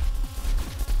building.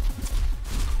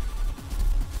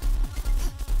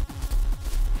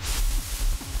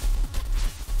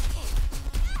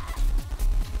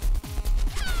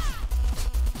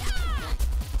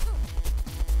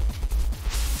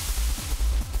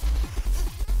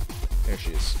 There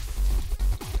she is.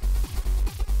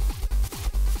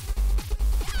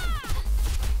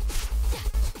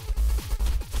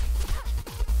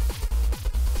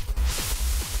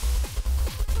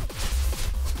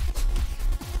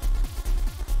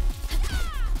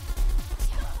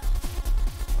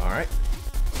 Alright.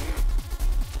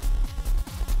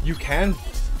 You can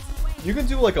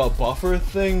do like a buffer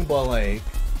thing, but like...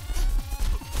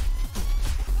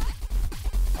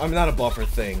 I mean, not a buffer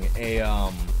thing,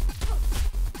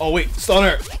 Oh wait,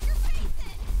 stunner!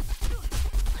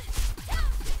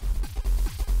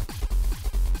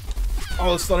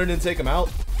 Oh, the stunner didn't take him out?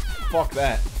 Fuck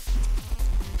that.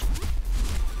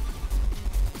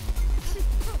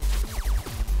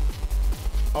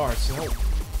 Alright, so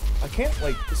I can't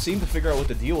like seem to figure out what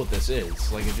the deal with this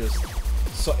is. Like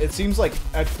it seems like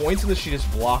at points in this she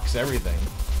just blocks everything.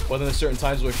 But then there's certain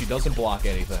times where she doesn't block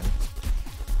anything.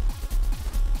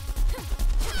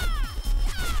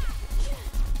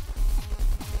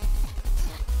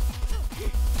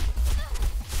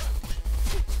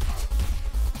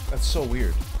 That's so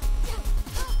weird.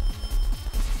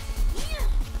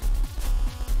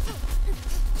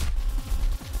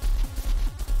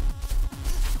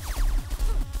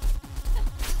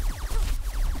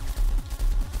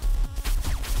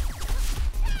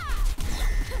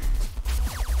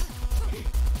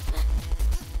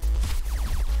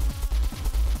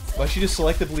 Like she just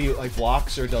selectively like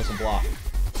blocks or doesn't block.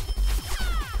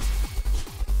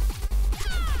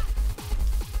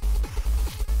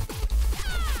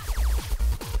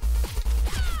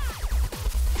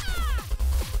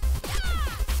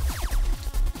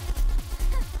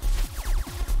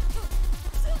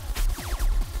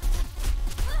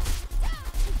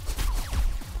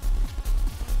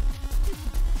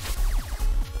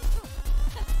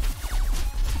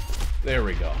 There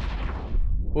we go.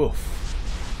 Oof.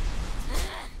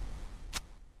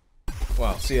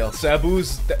 Wow, see how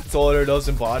Sabu's daughter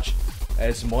doesn't botch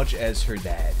as much as her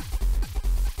dad.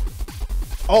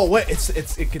 Oh wait,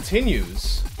 it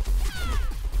continues.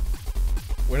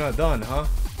 We're not done, huh?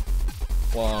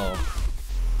 Wow.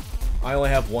 I only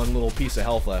have one little piece of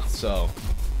health left, so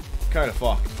kind of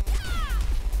fucked.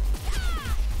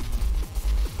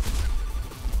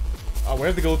 Oh, we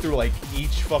have to go through like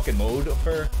each fucking mode of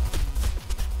her.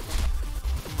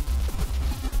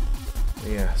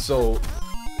 Yeah, so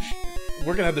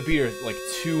we're gonna have to beat her like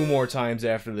 2 more times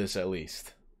after this at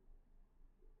least.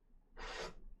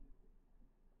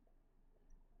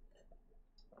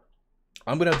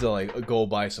 I'm gonna have to like go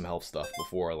buy some health stuff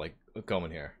before like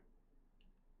coming here.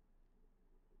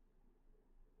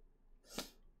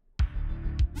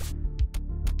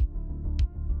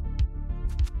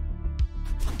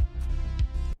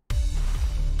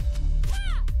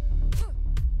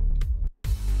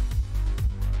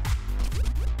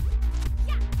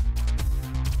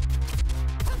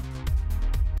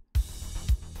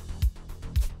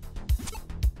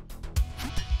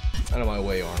 Out of my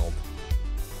way, Arnold.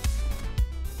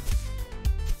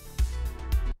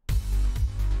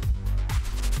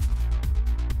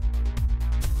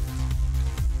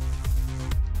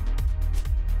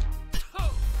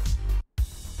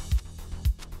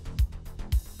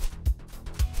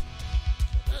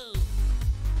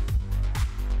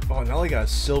 Oh, now I got a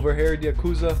silver-haired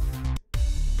Yakuza?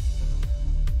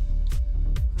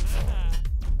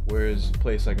 Where's a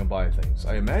place I can buy things?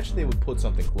 I imagine they would put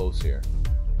something close here.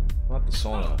 Not the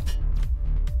sauna.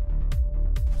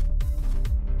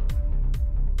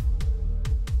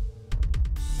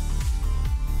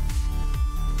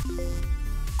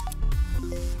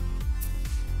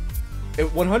 It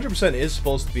 100% is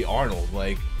supposed to be Arnold.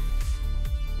 Like,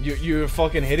 you're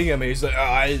fucking hitting him and he's like,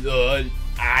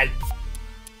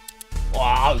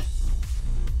 wow.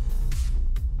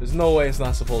 There's no way it's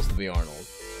not supposed to be Arnold.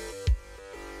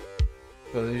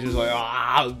 Because he's just like,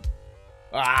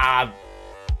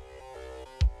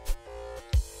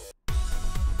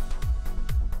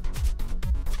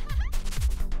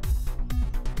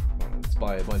 Let's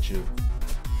buy a bunch of...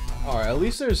 Alright, at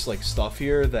least there's like stuff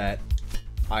here that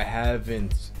I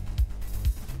haven't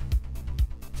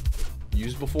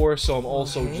used before, so I'm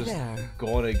also just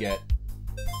going to get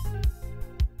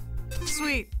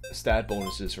Sweet. stat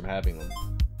bonuses from having them.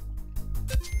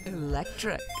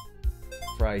 Electric.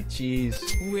 Fried cheese.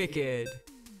 Wicked.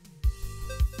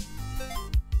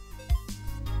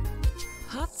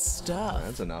 Hot stuff.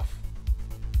 That's enough.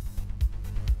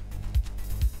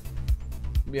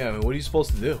 Yeah, I mean, what are you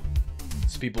supposed to do?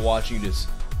 It's people watching you,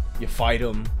 you fight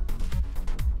them.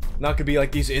 Not gonna be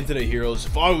like these internet heroes.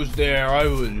 If I was there, I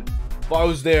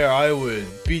would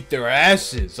beat their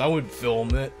asses. I would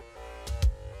film it.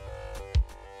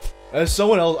 As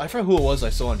someone else, I forgot who it was I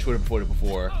saw on Twitter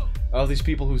before. All these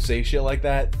people who say shit like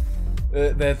that,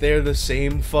 that they're the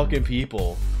same fucking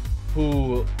people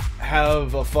who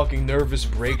have a fucking nervous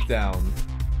breakdown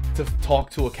to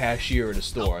talk to a cashier at a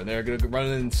store, and they're gonna run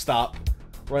in and stop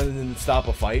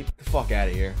a fight. Get the fuck out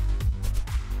of here.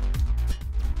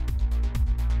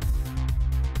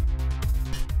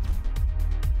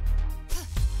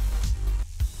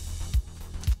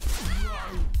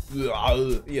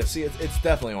 Yeah, see, it's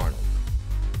definitely Arnold.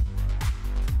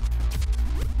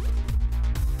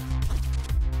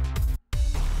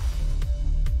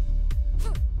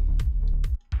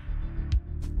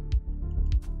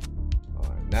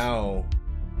 Alright, now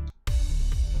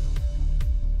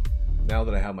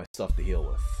that I have my stuff to heal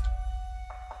with.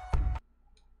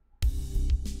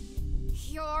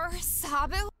 You're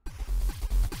Sabu?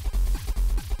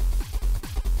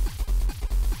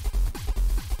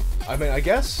 I mean, I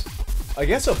guess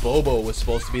a Bobo was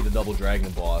supposed to be the Double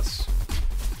Dragon boss.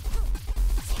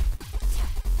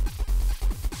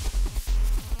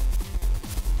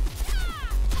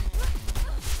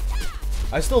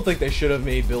 I still think they should have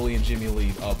made Billy and Jimmy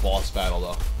Lee a boss battle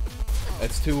though.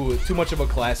 That's too much of a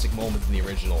classic moment in the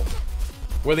original,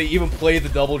 where they even play the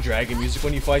Double Dragon music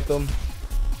when you fight them.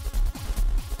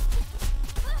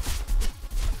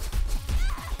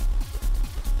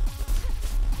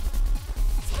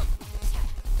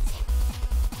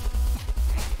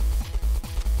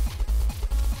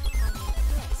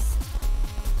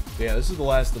 Yeah, this is The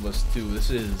Last of Us 2.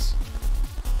 This is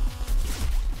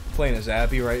playing as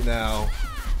Abby right now.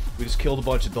 We just killed a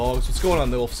bunch of dogs. What's going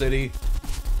on, Wolf City?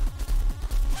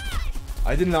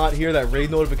 I did not hear that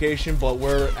raid notification, but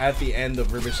we're at the end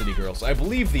of River City Girls. I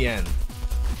believe the end.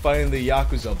 Fighting the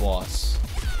Yakuza boss.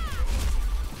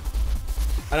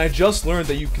 And I just learned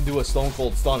that you can do a Stone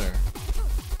Cold Stunner.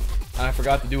 And I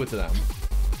forgot to do it to them.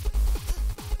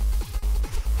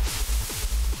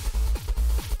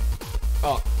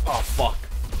 Oh, fuck.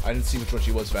 I didn't see which one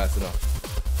she was fast enough.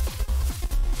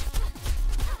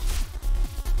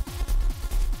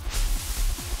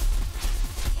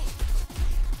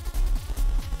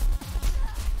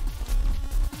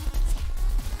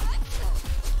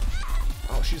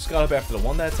 Oh, she just got up after the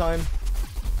one that time?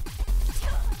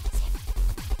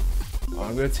 Oh,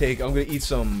 I'm gonna eat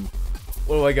some...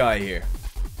 What do I got here?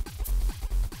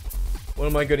 What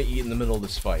am I gonna eat in the middle of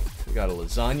this fight? I got a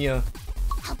lasagna.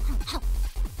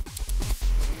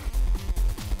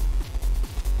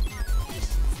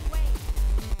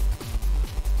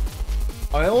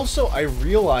 I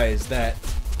realized that...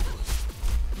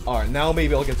 Alright, now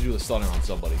maybe I'll get to do the stunner on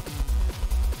somebody.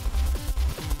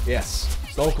 Yes.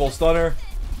 Stone Cold Stunner.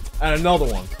 And another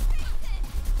one.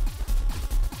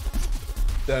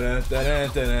 Da-da, da-da,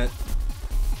 da-da.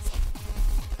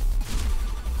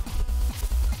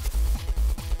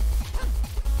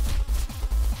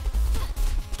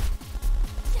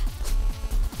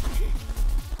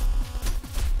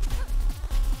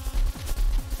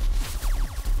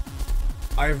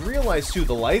 I realized too,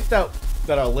 the light that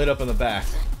are lit up in the back,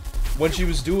 when she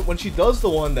does the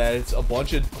one that it's a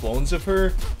bunch of clones of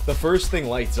her, the first thing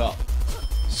lights up.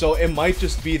 So it might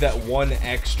just be that one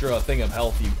extra thing of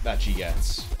health that she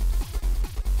gets.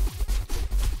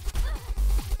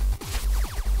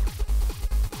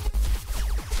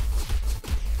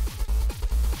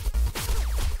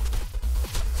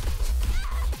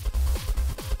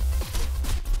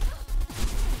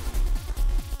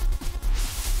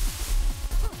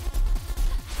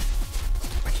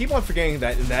 I keep on forgetting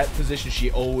that in that position she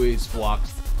always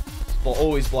blocks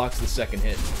the second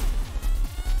hit.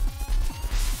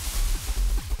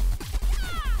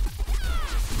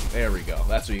 There we go.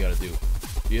 That's what you gotta do.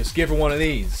 You just give her one of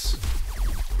these.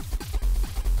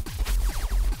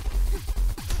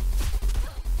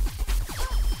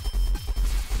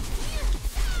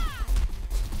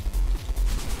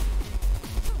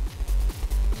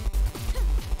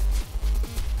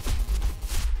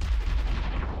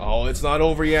 Oh, it's not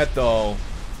over yet, though.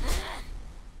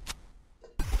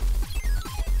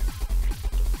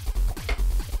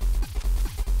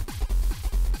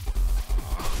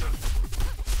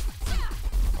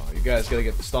 You guys gotta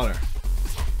get the stunner.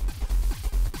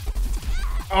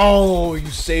 Oh, you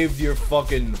saved your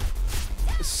fucking...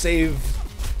 Save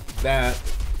that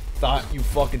thought, you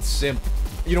fucking simp.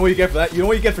 You know what you get for that? You know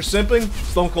what you get for simping?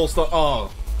 Stone Cold Stun.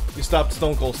 Oh, you stopped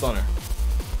Stone Cold Stunner.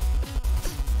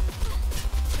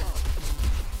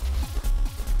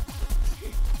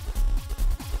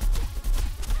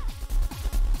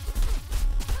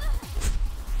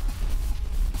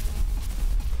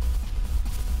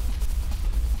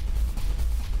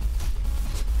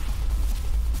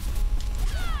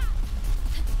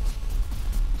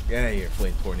 Get out of here,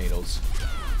 flame tornadoes.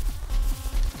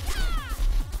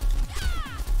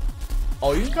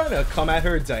 Oh, you can kind of come at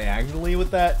her diagonally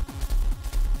with that.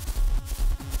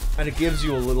 And it gives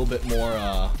you a little bit more,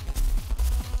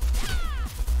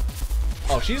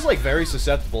 Oh, she's like very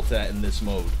susceptible to that in this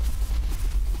mode.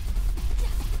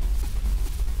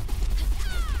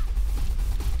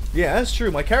 Yeah, that's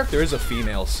true. My character is a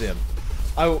female sim.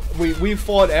 We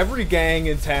fought every gang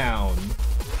in town.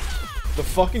 The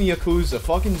fucking Yakuza,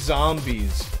 fucking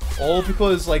zombies. All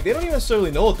because, like, they don't even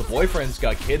necessarily know that the boyfriends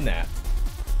got kidnapped.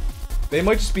 They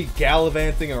might just be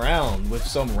gallivanting around with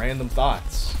some random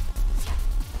thoughts.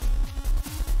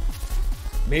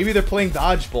 Maybe they're playing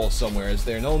dodgeball somewhere, as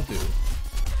they're known to.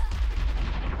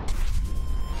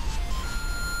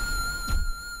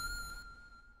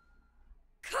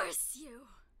 Curse you!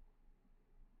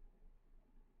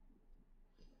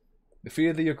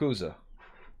 Defeated the Yakuza.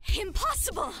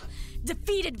 Impossible!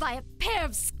 Defeated by a pair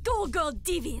of schoolgirl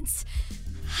deviants.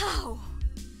 How?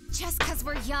 Just because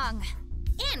we're young.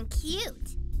 And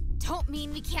cute. Don't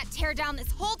mean we can't tear down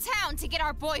this whole town to get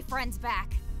our boyfriends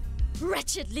back.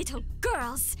 Wretched little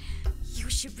girls. You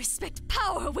should respect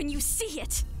power when you see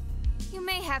it. You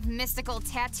may have mystical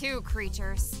tattoo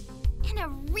creatures. And a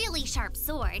really sharp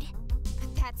sword.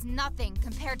 But that's nothing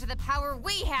compared to the power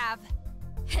we have.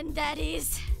 And that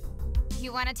is...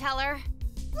 You want to tell her?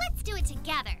 Let's do it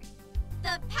together.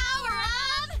 The power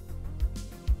of...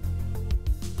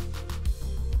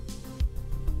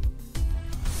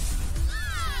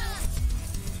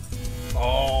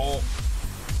 Oh.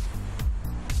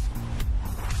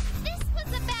 This was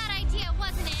a bad idea,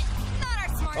 wasn't it? Not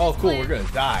our smartest Oh, cool. plan. We're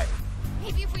gonna die.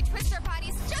 Maybe if we twist our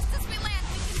bodies just as we land,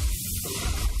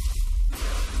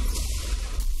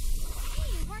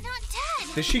 Hey, we're not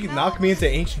dead. Did she knock me into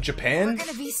ancient Japan? we're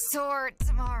gonna be sore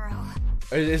tomorrow.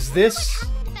 Is this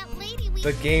That lady we...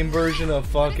 the game version of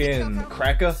fucking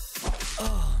Cracker?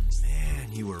 Oh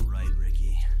man, you were right,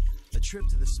 Ricky. A trip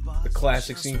to the spa. The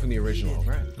classic scene from the original,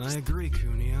 right? I agree,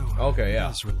 Kunio. Okay, yeah.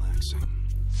 It's relaxing.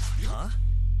 Huh?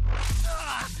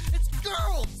 Ah, it's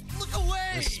girls! Look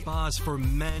away! The spa's for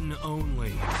men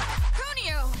only.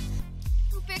 Kunio!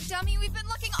 You big dummy, we've been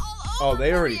looking all over Oh,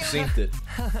 they already for you. synced it.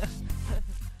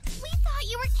 We thought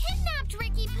you were kidnapped,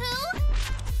 Ricky Poo.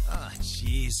 Ah,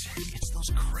 jeez. It's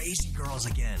those crazy girls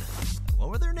again. What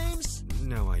were their names?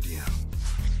 No idea.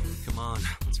 Come on,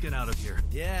 let's get out of here.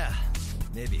 Yeah.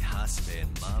 Maybe Hasbe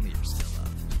and Mommy are still up.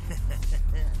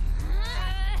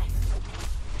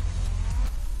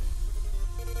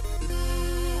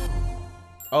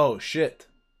 Oh, shit.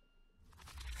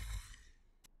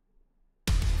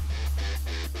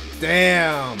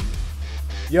 Damn.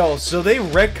 Yo, so they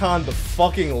retconned the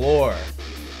fucking lore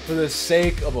for the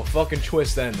sake of a fucking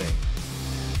twist ending.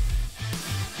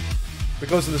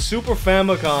 Because in the Super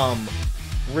Famicom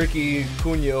Ricky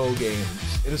Kunio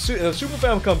games, in the Super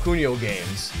Famicom Kunio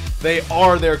games, they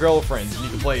are their girlfriends and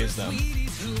you can play as them.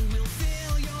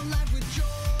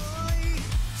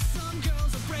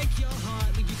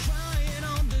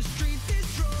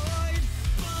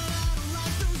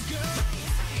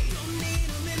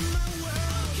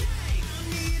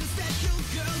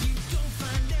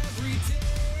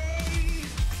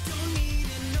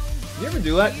 You ever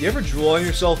do that? You ever drool on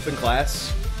yourself in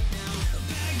class?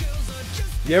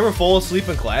 You ever fall asleep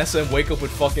in class and wake up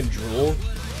with fucking drool?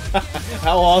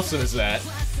 How awesome is that?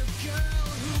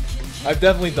 I've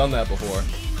definitely done that before.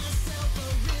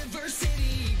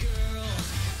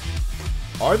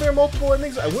 Are there multiple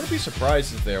endings? I wouldn't be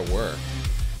surprised if there were.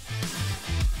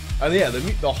 And yeah,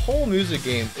 the whole music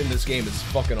game in this game is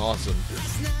fucking awesome.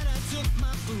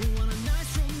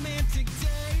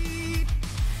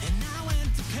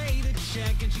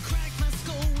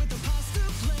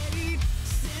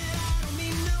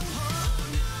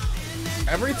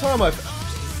 Every time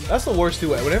that's the worst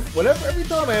too. Every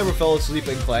time I ever fell asleep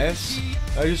in class,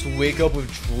 I just wake up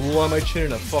with drool on my chin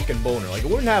and a fucking boner. Like, it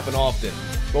wouldn't happen often,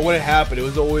 but when it happened, it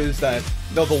was always the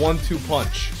 1-2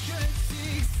 punch.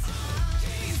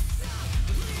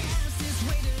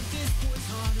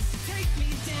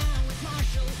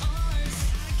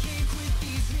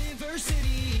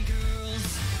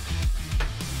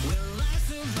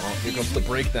 Oh, here comes the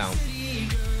breakdown.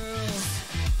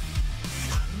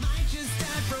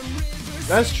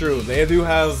 That's true. They do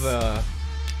have,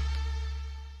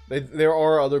 there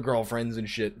are other girlfriends and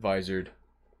shit visored.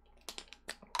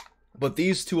 But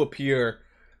these two appear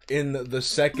in the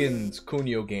second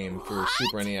Kunio game for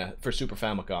Super NES, for Super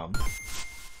Famicom.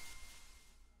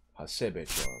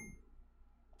 Hasebe-chan.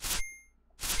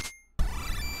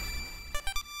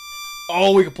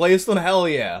 Oh, we can play this one? Hell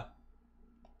yeah.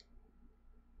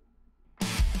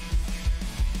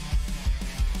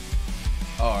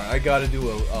 Alright, I gotta do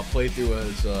a playthrough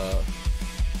as,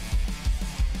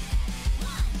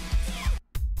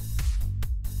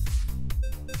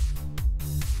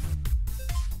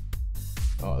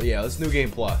 oh, yeah, let's New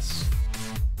Game Plus.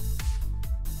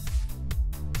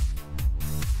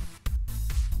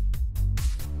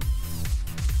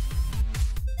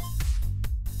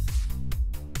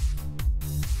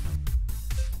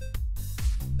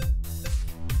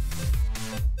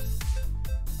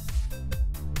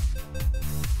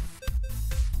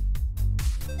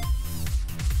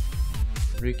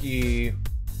 Ricky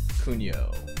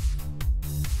Kunio.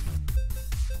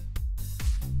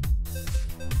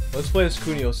 Let's play as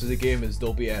Kunio since the game is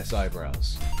dopey ass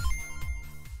eyebrows.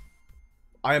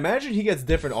 I imagine he gets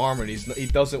different armor and he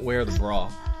doesn't wear the bra.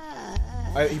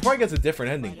 He probably gets a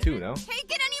different ending too, no?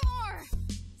 Take it anymore!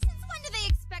 Since when do they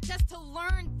expect us to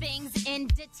learn things in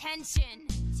detention?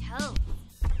 Toad.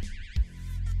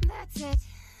 That's it.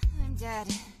 I'm dead.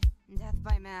 Death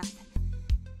by math.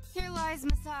 Here lies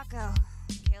Masako.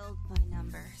 Killed by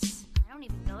numbers. I don't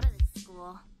even go to this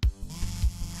school.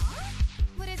 Huh?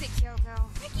 What is it, Kyoko?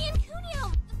 Ricky and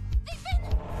Kunio! They've been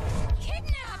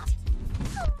kidnapped!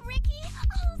 Oh, Ricky,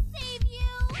 I'll save you!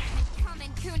 I'm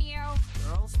coming, Kunio!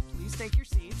 Girls, please take your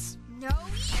seats. No,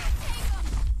 you take them!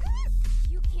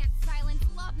 You can't silence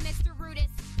love, Mr. Rudis!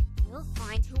 We'll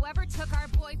find whoever took our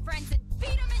boyfriends and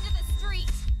beat them into the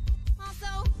street!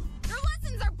 Also, your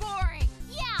lessons are boring!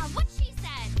 Yeah, what she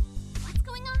said! What's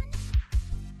going on?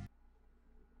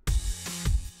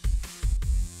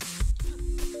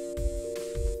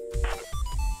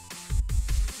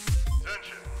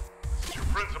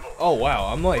 Oh wow,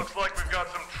 I'm like, looks like we've got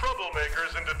some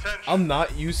troublemakers in detention. I'm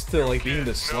not used to like being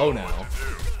this slow now.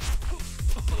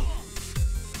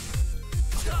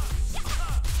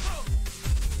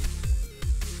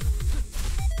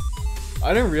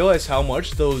 I didn't realize how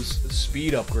much those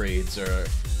speed upgrades are,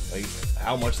 like,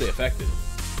 how much they affected.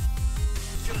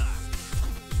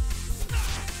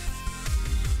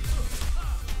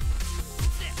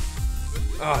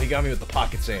 Oh, he got me with the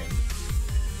pocket sand.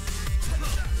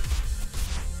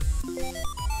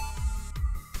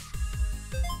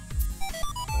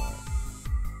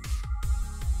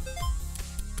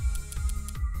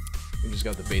 We just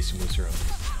got the basic moves around.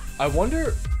 I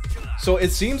wonder. So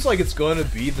it seems like it's going to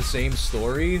be the same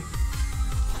story.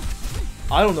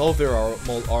 I don't know if there are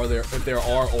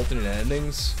alternate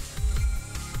endings.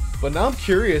 But now I'm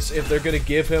curious if they're going to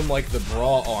give him like the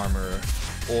bra armor,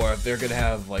 or if they're going to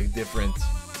have like different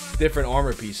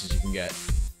armor pieces you can get.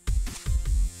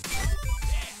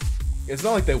 It's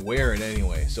not like they wear it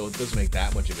anyway, so it doesn't make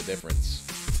that much of a difference.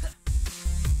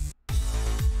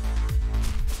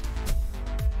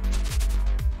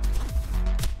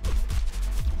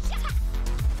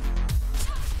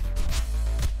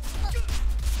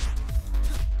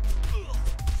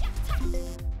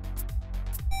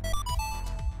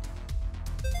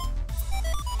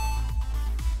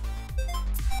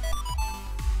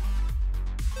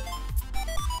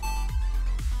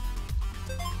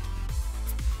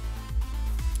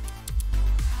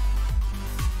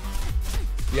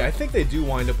 Yeah, I think they do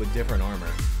wind up with different armor.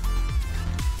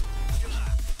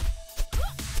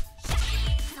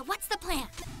 So what's the plan?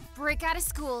 Break out of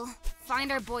school,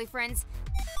 find our boyfriends,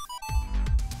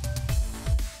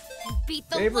 and beat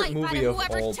the Favorite life out movie of of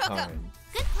whoever all took time. them.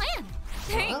 Good plan.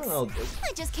 Thanks. I don't know.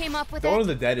 I just came up with Dawn it. of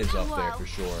the Dead is up there Whoa, for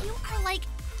sure. You are like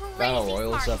crazy Battle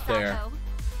Royale's smart, up there.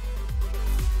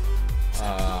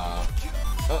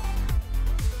 Misako.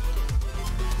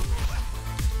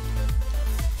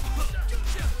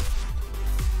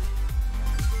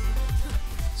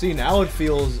 See, now it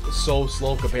feels so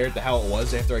slow compared to how it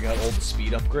was after I got all the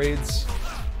speed upgrades.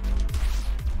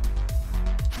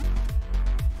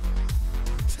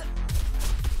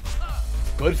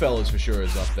 Goodfellas for sure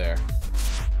is up there.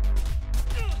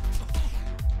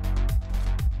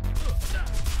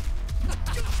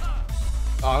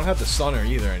 Oh, I don't have the stunner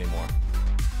either anymore.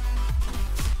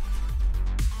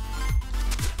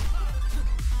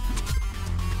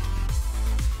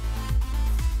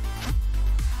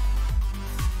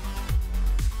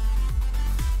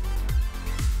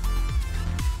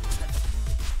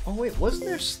 Oh wait, wasn't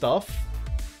there stuff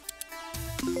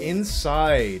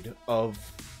inside of...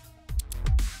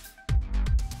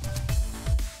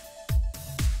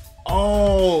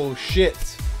 Oh shit!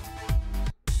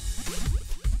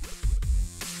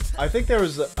 I think there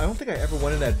was... I don't think I ever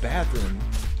went in that bathroom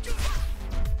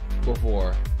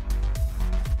before.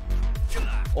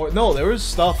 Or no, there was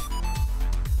stuff.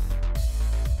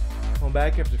 Come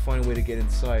back after finding a way to get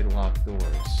inside locked doors.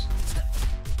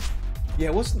 Yeah,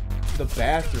 it wasn't the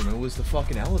bathroom, it was the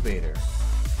fucking elevator.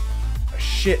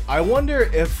 Shit, I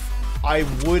wonder if I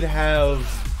would have...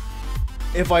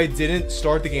 If I didn't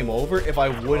start the game over, if I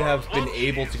would have been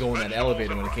able to go in that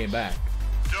elevator when it came back.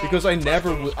 Because I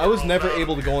was never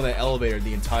able to go in that elevator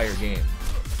the entire game.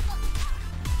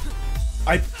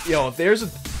 You know, if there's a...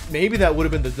 Maybe that would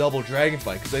have been the double dragon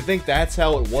fight, because I think that's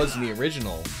how it was in the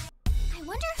original. I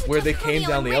wonder who Where took they came Romeo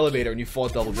down and the Ricky. elevator and you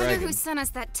fought double I wonder dragon. who sent us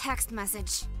that text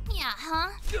message. Yeah, huh?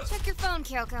 Check your phone,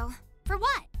 Kyoko. For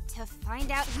what? To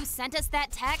find out who sent us that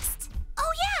text.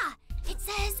 Oh yeah! It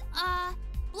says,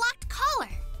 blocked caller.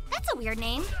 That's a weird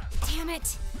name. Damn it.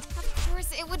 Of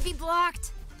course it would be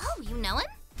blocked. Oh, you know him?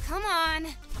 Come on.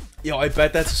 Yo, I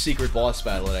bet that's a secret boss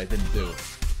battle that I didn't do.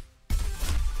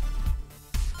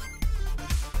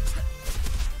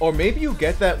 Or maybe you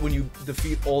get that when you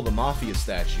defeat all the Mafia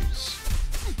statues.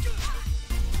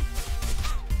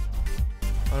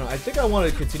 I don't know, I think I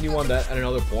want to continue on that at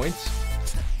another point.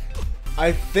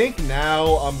 I think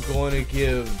now I'm going to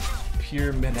give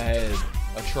Pyramid Head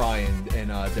a try in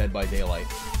Dead by Daylight.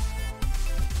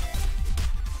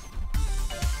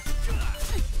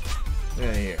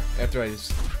 Yeah, here. After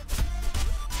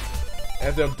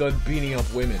I'm done beating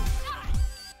up women.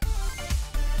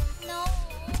 No.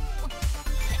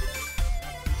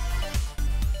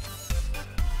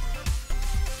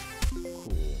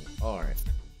 Cool. Alright.